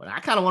 But I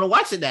kind of want to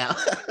watch it now.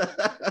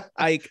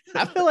 I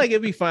feel like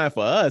it'd be fine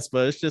for us,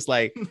 but it's just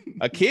like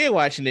a kid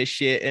watching this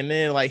shit, and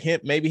then like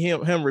him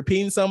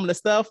repeating some of the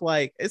stuff.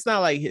 Like it's not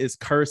like it's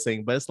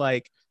cursing, but it's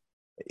like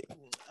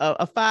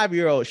a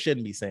 5-year-old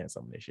shouldn't be saying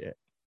some of this shit.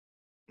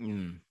 All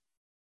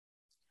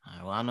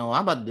right, well, I know what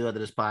I'm about to do after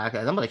this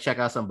podcast. I'm going to check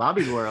out some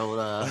Bobby's World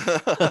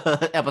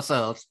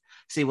episodes,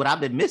 see what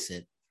I've been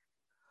missing.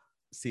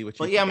 See what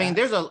you. But yeah, I mean,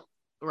 there's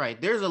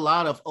a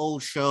lot of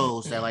old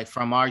shows that like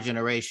from our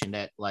generation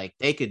that like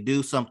they could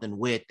do something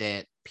with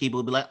that people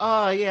would be like,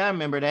 oh yeah, I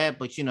remember that,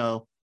 but you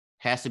know,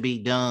 has to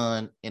be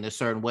done in a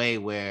certain way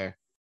where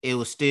it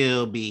will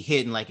still be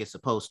hidden like it's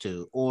supposed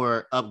to,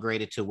 or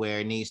upgraded to where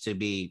it needs to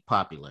be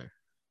popular.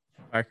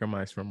 Biker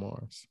Mice from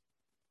Mars.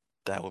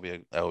 That would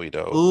be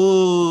dope.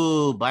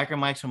 Ooh, Biker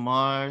Mice from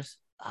Mars.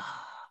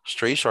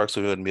 Street Sharks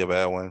wouldn't be a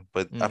bad one,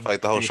 but I feel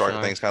like the whole shark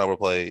thing's kind of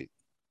overplayed.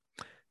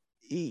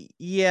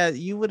 Yeah,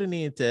 you would have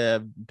needed to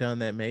have done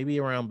that maybe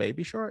around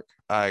Baby Shark.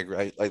 I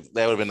agree. Like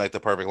that would have been like the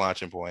perfect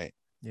launching point.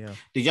 Yeah.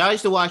 Did y'all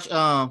used to watch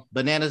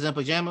Bananas in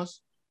Pajamas?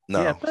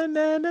 No. Yeah,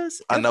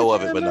 Bananas. I know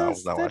of it, but no, I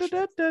was not watching.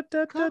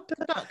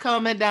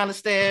 Coming down the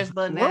stairs,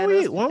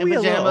 Bananas in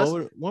Pajamas.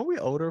 Pajamas. Weren't we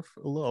a little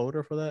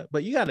older for that?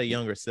 But you got a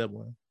younger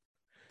sibling.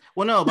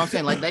 Well, no, but I'm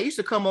saying like they used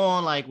to come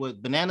on like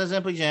with Bananas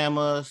in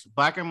Pajamas,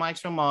 Biker Mice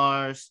from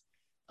Mars.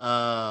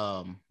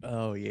 Oh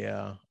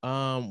yeah.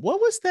 What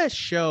was that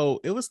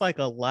show? It was like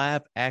a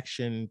live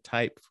action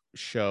type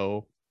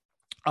show.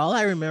 All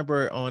I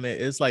remember on it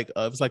is like it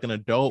was like an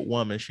adult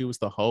woman. She was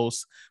the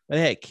host, but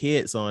it had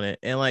kids on it.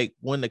 And like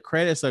when the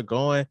credits are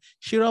going,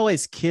 she would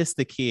always kiss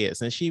the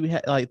kids, and she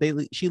had like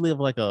she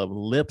lived like a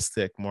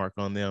lipstick mark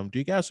on them. Do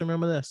you guys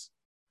remember this?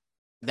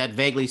 That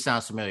vaguely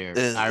sounds familiar.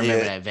 I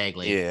remember that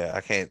vaguely. Yeah,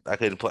 I can't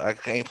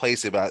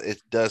place it, but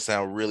it does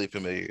sound really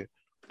familiar.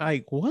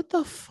 Like, what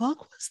the fuck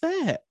was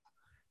that?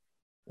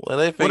 Well,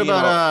 they figured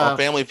on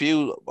Family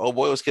Feud, old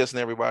boy was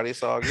kissing everybody.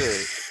 It's all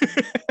good.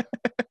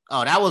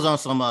 Oh, that was on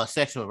some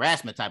sexual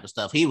harassment type of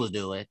stuff he was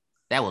doing.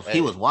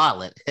 He was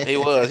wilding.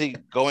 He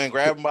go and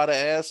grab him by the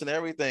ass and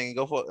everything and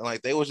go for it.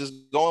 Like they was just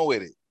going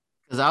with it.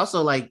 Because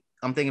also like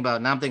I'm thinking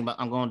about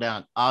I'm going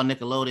down all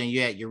Nickelodeon.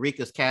 You at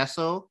Eureka's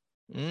Castle.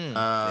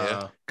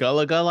 Gullah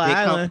Gullah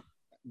Island.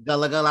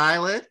 Gullah Gullah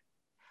Island.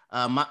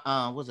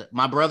 Was it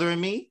My Brother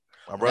and Me?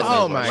 My brother.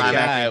 Oh my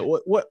god!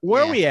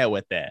 Where are we at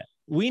with that?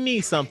 We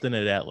need something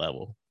at that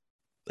level.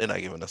 They're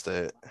not giving us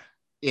that.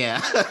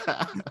 Yeah.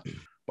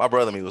 My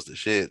Brother and Me was the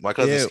shit. My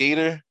cousin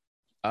Skeeter.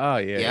 Oh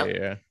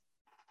yeah.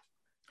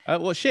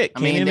 Well, shit.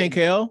 I mean, Kenan and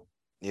Kel.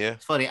 Yeah.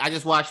 It's funny. I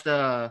just watched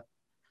what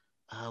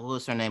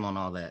was her name on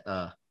all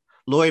that?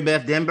 Lori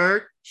Beth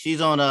Denberg. She's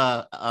on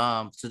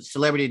a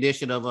celebrity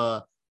edition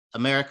of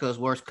America's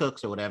Worst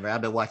Cooks or whatever.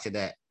 I've been watching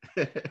that.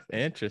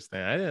 Interesting.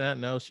 I did not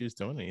know she was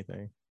doing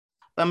anything.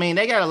 I mean,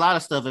 they got a lot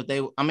of stuff.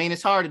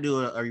 It's hard to do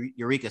a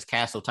Eureka's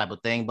Castle type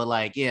of thing, but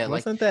like, yeah,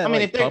 wasn't that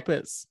if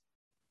puppets?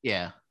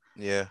 Yeah.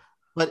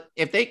 But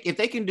if they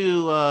can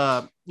do,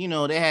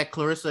 they had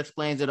Clarissa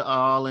Explains It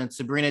All and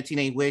Sabrina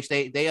Teenage Witch.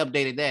 They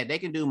updated that. They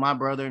can do My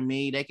Brother and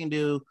Me. They can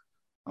do.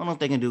 I don't know if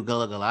they can do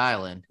Gullah Gullah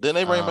Island. Then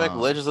they bring back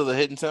Legends of the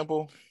Hidden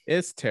Temple.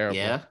 It's terrible.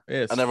 Yeah,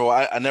 I never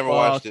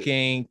watched it.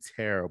 Fucking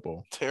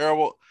terrible.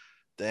 Terrible.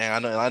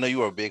 Dang, I know you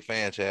were a big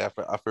fan, Chad.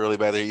 I feel really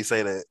bad that you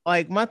say that.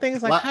 Like my thing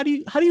is like, how do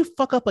you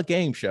fuck up a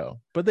game show?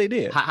 But they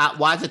did.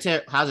 How's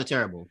it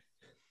terrible?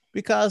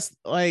 Because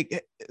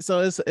like, so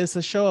it's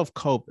a show of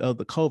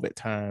the COVID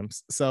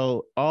times.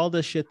 So all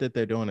the shit that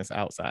they're doing is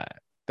outside.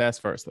 That's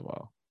first of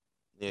all.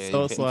 Yeah,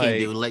 So it's You can't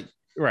do like,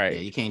 yeah, right.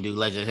 you can't do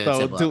Legend of So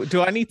Hip-Hop.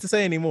 do I need to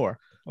say any more?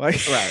 Like,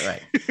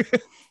 Right.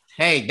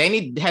 Hey,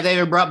 have they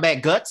ever brought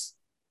back Guts?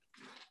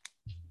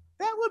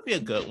 That would be a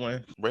good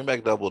one. bring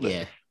back Double Dare.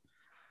 Yeah.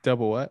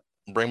 Double what?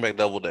 Bring back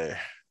Double Dare.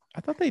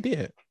 I thought they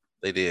did.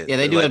 They did. Yeah,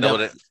 they do like have Double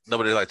Dare.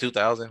 Double Dare like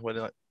 2000. What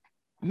like?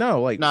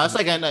 No, like No, it's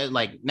like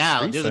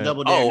now. There's a Recent.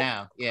 Double Dare Oh.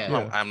 now. Yeah.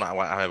 Yeah. I'm not.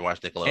 I haven't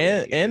watched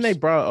Nickelodeon. in and they years.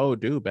 brought old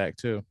dude back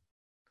too.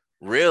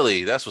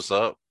 Really, that's what's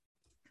up.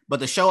 But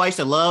the show I used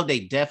to love,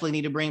 they definitely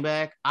need to bring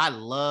back. I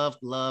love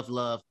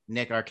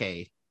Nick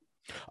Arcade.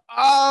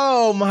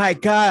 Oh my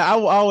god, I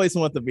always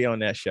want to be on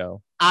that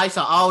show. I used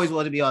to always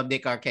want to be on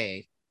Nick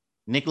Arcade.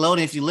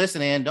 Nickelodeon, if you're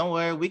listening, don't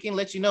worry. We can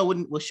let you know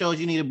what shows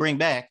you need to bring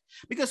back.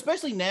 Because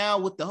especially now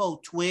with the whole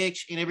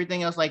Twitch and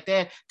everything else like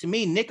that, to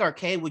me, Nick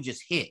Arcade would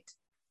just hit.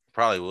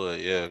 Probably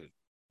would. Yeah.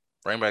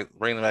 Bring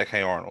back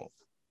Hey Arnold.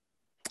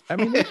 I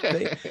mean,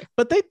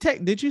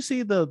 did you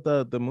see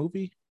the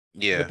movie?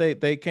 Yeah.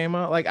 That they came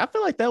out? Like, I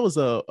feel like that was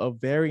a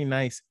very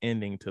nice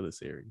ending to the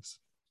series.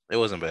 It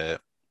wasn't bad.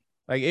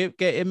 Like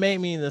it made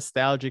me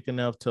nostalgic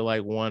enough to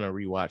like want to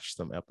rewatch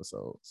some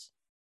episodes.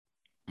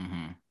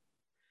 Mm-hmm.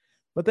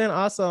 But then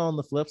also on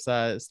the flip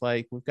side, it's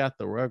like we've got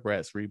the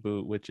Rugrats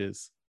reboot, which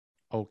is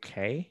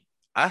okay.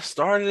 I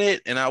started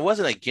it and I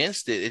wasn't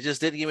against it. It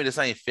just didn't give me the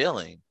same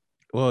feeling.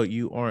 Well,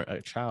 you aren't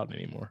a child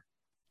anymore.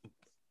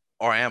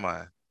 Or am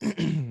I?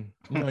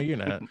 No, you're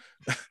not.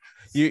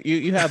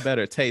 You have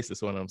better taste,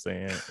 is what I'm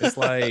saying. It's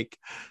like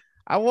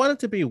I wanted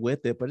to be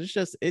with it, but it's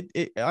just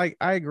it I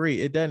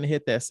agree. It doesn't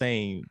hit that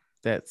same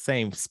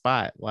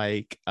spot.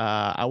 Like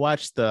I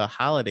watched the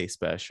holiday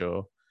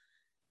special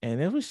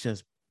and it was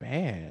just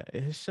bad.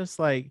 It's just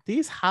like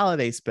these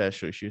holiday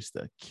specials used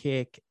to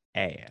kick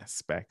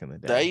ass back in the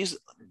day.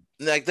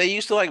 They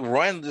used to like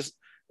run this.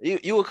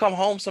 You would come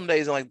home some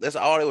days and like that's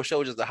all they would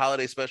show, just the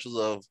holiday specials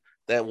of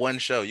that one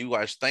show. You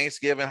watch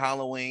Thanksgiving,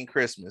 Halloween,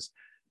 Christmas,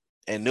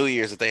 and New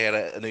Year's if they had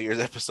a New Year's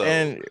episode.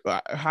 And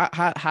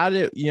how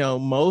did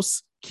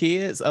most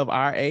kids of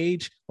our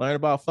age learn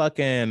about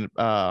fucking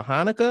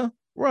Hanukkah?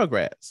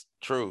 Rugrats.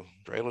 True.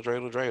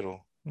 Dreidel.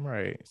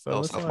 Right. So So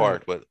it's South like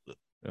Park, but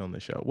on the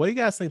show. What do you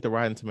guys think the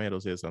Rotten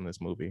Tomatoes is on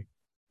this movie?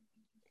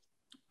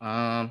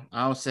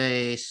 I would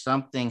say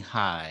something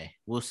high.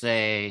 We'll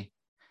say,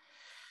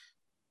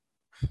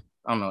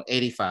 I don't know,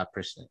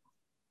 85%.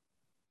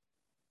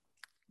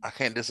 I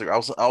can't disagree. I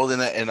was in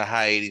the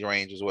high 80s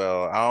range as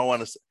well. I don't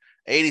want to.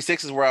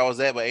 86 is where I was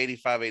at, but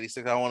 85,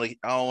 86. I don't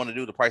want to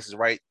do the Price is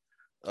Right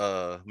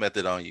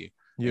method on you.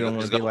 You don't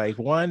want to be like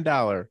 $1,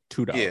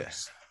 $2. Yeah.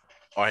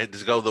 Or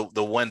just go the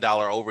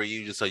 $1 over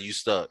you just so you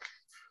stuck.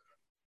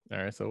 All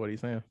right. So what are you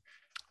saying?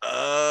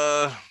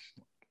 I'll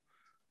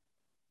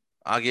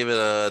give it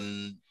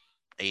a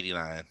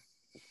 89.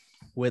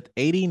 With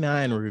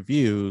 89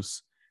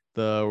 reviews,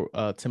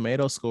 the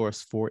tomato score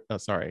is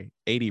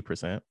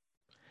 80%,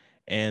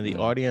 and the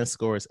audience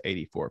score is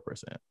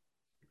 84%.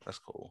 That's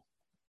cool.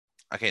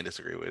 I can't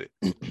disagree with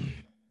it.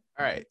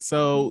 All right.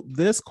 So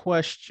this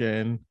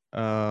question,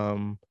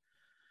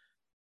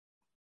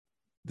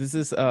 this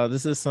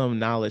is some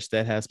knowledge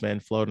that has been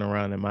floating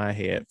around in my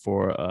head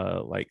for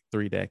like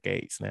 3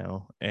 decades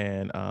now,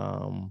 and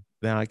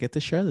now I get to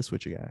share this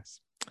with you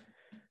guys.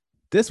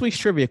 This week's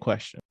trivia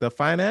question: the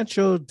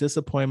financial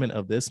disappointment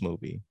of this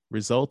movie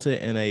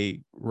resulted in a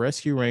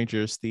Rescue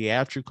Rangers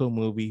theatrical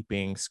movie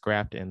being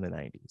scrapped in the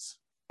 90s.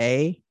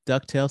 A.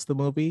 DuckTales the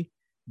movie.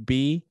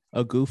 B.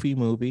 A Goofy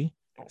movie.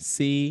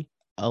 C.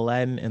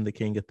 Aladdin and the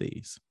King of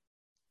Thieves.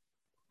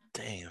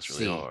 Dang, that's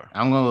really hard.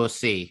 I'm gonna go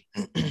C.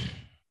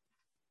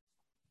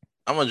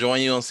 I'm gonna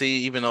join you on C,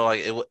 even though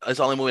like it's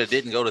the only movie that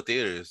didn't go to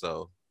theaters.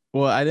 So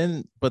well, I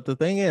didn't. But the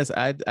thing is,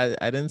 I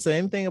didn't say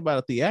anything about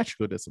a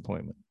theatrical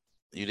disappointment.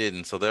 You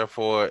didn't. So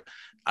therefore,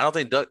 I don't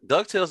think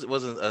DuckTales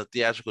wasn't a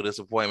theatrical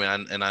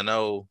disappointment. And I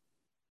know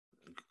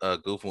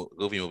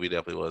Goofy movie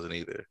definitely wasn't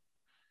either.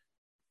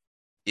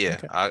 Yeah,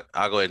 okay.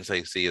 I'll go ahead and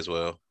say C as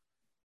well.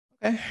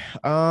 Okay.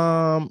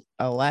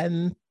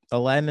 Aladdin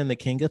and the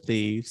King of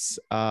Thieves.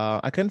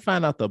 I couldn't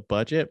find out the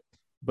budget,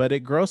 but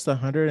it grossed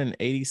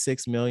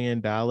 $186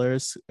 million,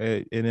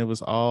 and it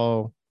was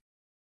all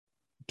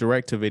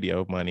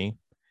direct-to-video money.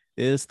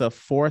 It is the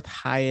 4th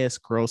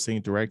highest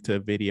grossing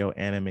direct-to-video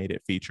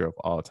animated feature of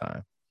all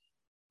time.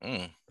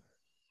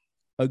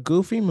 A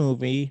Goofy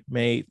movie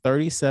made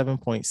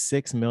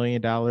 $37.6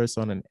 million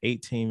on an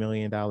 $18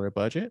 million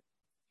budget.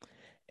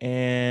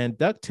 And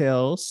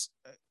DuckTales,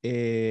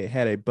 it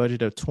had a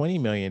budget of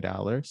 $20 million,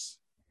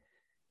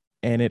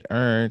 and it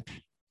earned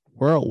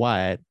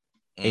worldwide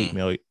 $8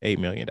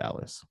 million.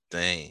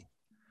 Dang.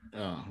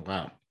 Oh,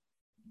 wow.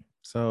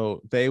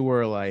 So they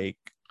were like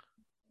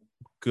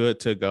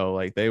good to go.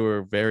 Like they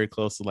were very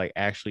close to like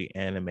actually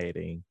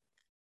animating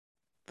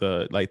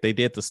they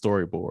did the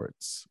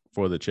storyboards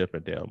for the Chip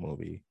and Dale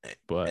movie.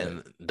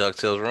 And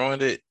DuckTales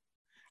ruined it.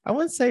 I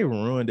wouldn't say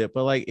ruined it,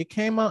 but like it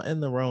came out in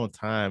the wrong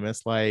time.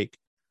 It's like,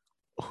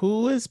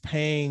 who is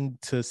paying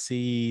to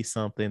see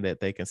something that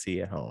they can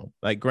see at home?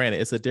 Like,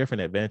 granted, it's a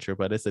different adventure,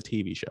 but it's a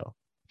TV show.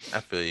 I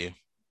feel you.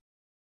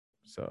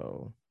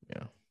 So,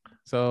 yeah.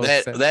 So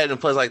that and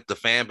plus like the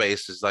fan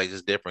base is like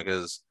just different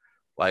because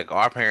like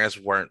our parents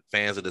weren't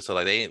fans of this, so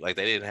they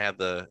didn't have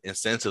the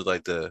incentive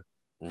like to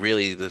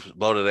really just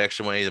blow the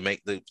extra money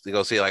to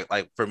go see it.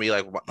 Like for me,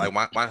 like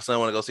my son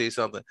want to go see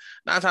something.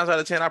 9 times out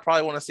of 10, I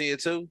probably want to see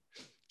it too.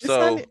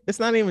 So it's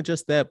not even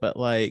just that, but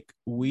like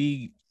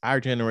our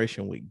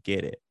generation would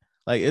get it.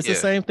 Like it's the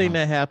same thing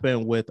that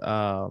happened with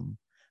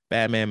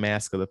Batman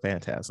Mask of the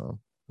Phantasm.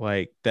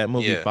 Like that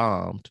movie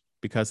bombed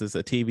because it's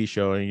a TV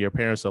show and your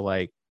parents are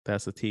like,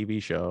 that's a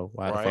TV show.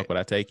 Why the fuck would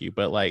I take you?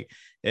 But like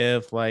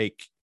if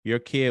like your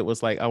kid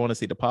was like, I want to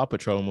see the Paw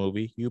Patrol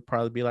movie, you'd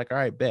probably be like, all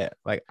right, bet.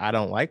 Like I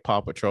don't like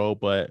Paw Patrol,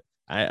 but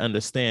I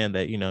understand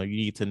that, you know, you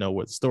need to know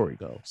where the story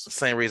goes.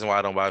 Same reason why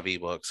I don't buy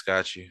V-Bucks.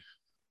 Got you.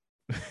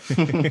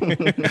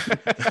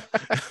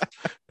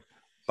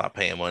 Not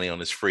paying money on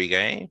this free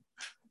game.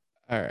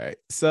 All right.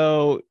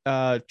 So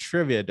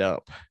trivia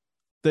dump.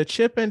 The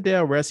Chip and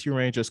Dale Rescue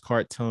Rangers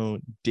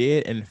cartoon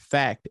did in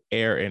fact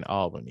air in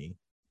Albany.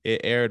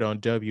 It aired on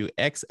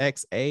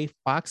WXXA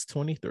Fox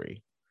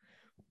 23.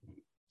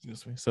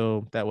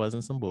 So that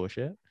wasn't some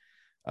bullshit.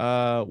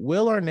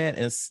 Will Arnett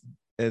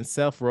and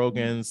Seth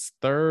Rogen's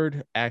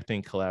third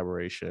acting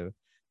collaboration.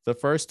 The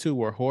first two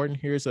were Horton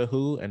Hears a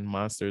Who and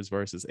Monsters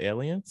vs.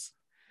 Aliens.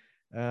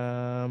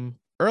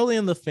 Early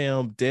in the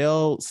film,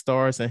 Dale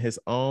stars in his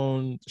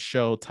own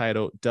show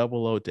titled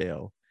Double O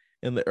Dale.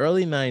 In the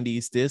early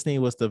 90s, Disney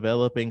was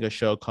developing a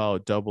show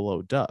called Double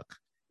O Duck.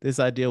 This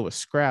idea was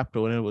scrapped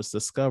when it was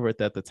discovered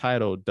that the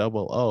title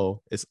Double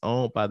O is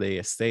owned by the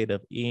estate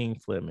of Ian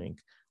Fleming,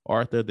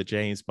 author of the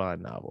James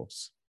Bond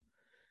novels.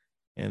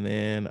 And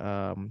then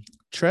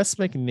Tress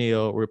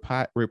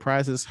MacNeille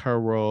reprises her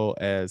role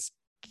as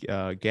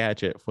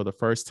Gadget for the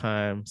first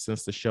time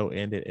since the show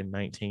ended in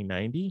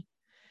 1990.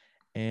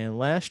 And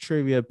last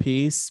trivia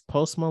piece,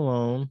 Post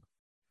Malone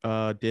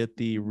did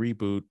the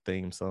reboot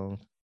theme song.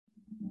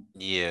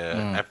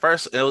 Yeah. At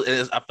first,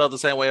 I felt the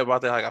same way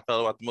about that. Like I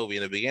felt about the movie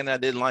in the beginning. I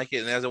didn't like it,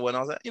 and as it went,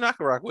 I was like, I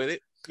can rock with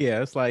it.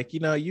 Yeah, it's like,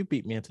 you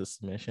beat me into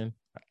submission.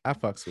 I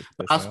fucks with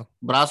this.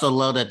 But I also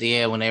loved at the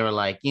end when they were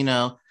like,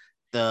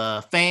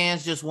 the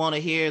fans just want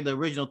to hear the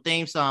original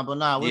theme song, but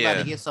no, we're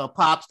about to get some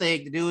pop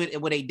thing to do it.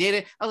 And when they did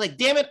it, I was like,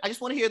 damn it, I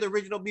just want to hear the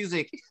original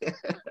music.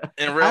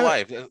 In real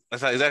life.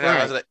 That's exactly how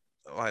I was like,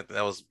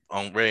 that was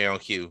very on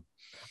cue.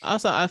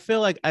 Also, I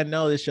feel like I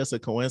know it's just a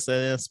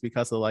coincidence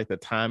because of like the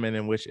timing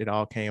in which it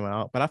all came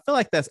out, but I feel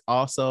like that's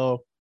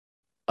also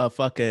a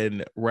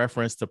fucking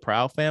reference to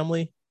Proud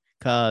Family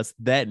because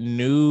that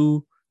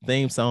new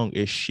theme song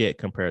is shit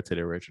compared to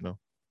the original.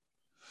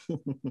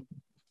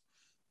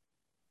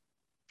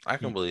 I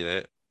can believe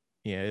that.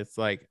 Yeah, it's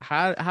like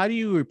how do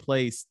you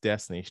replace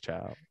Destiny's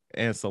Child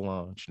and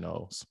Solange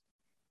Knowles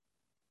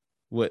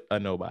with a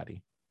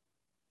nobody?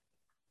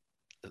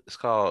 It's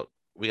called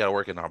We Gotta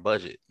Work in Our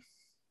Budget.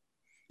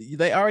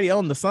 They already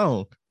own the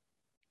song.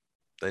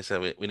 They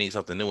said we need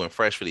something new and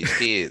fresh for these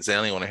kids. They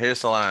only want to hear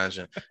Solange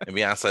and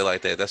Beyonce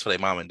like that. That's for their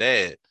mom and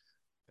dad.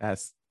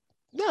 Beyonce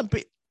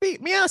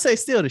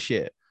still the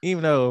shit,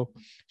 even though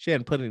she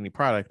hadn't put any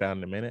product out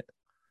in a minute.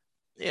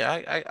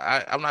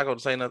 Yeah, I'm not going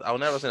to say nothing. I'll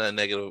never say nothing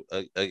negative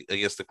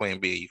against the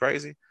Queen Bee. You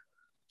crazy?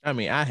 I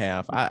mean, I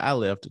have. I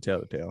live to tell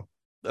the tale.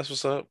 That's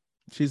what's up.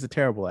 She's a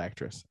terrible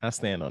actress. I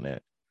stand on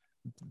that.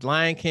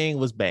 Lion King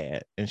was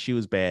bad, and she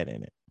was bad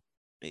in it.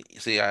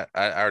 See, I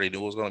already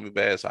knew it was going to be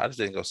bad, so I just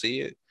didn't go see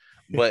it.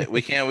 But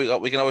we can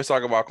always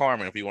talk about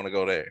Carmen if you want to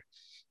go there.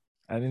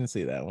 I didn't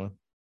see that one.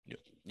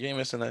 You ain't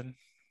missing nothing.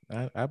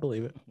 I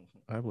believe it.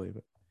 I believe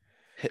it.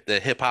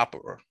 The hip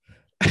hopper.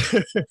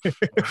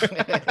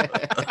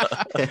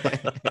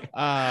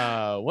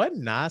 What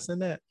Nas in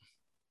that?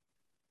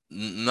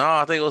 No,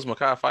 I think it was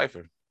Mekhi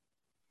Phifer.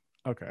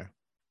 Okay.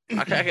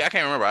 I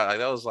can't remember.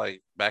 That was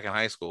like back in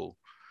high school.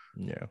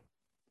 Yeah.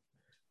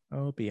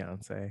 Oh,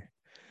 Beyonce.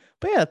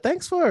 But yeah,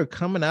 thanks for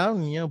coming out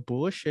and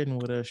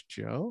bullshitting with us,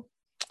 Joe.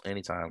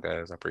 Anytime,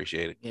 guys. I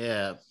appreciate it.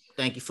 Yeah.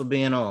 Thank you for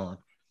being on.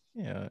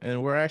 Yeah,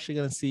 and we're actually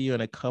going to see you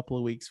in a couple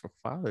of weeks for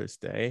Father's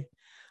Day.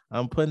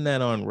 I'm putting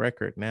that on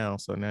record now,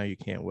 so now you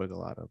can't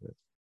wiggle out of it.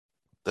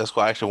 That's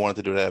why I actually wanted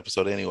to do that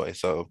episode anyway.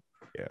 So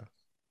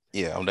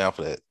yeah, I'm down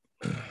for that.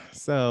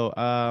 So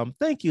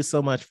thank you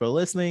so much for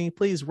listening.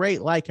 Please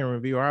rate, like, and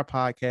review our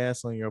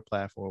podcast on your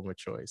platform of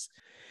choice.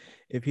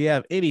 If you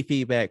have any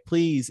feedback,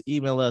 please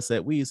email us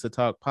at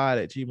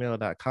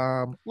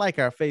weusedtotalkpod@gmail.com. Like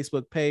our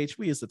Facebook page,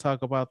 We Used to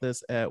Talk About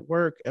This at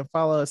Work, and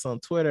follow us on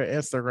Twitter,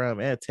 Instagram,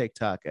 and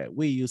TikTok at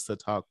We Used to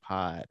Talk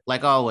Pod.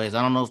 Like always,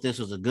 I don't know if this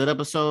was a good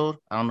episode.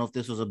 I don't know if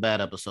this was a bad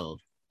episode,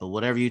 but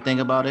whatever you think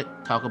about it,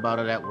 talk about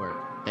it at work.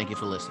 Thank you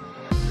for listening.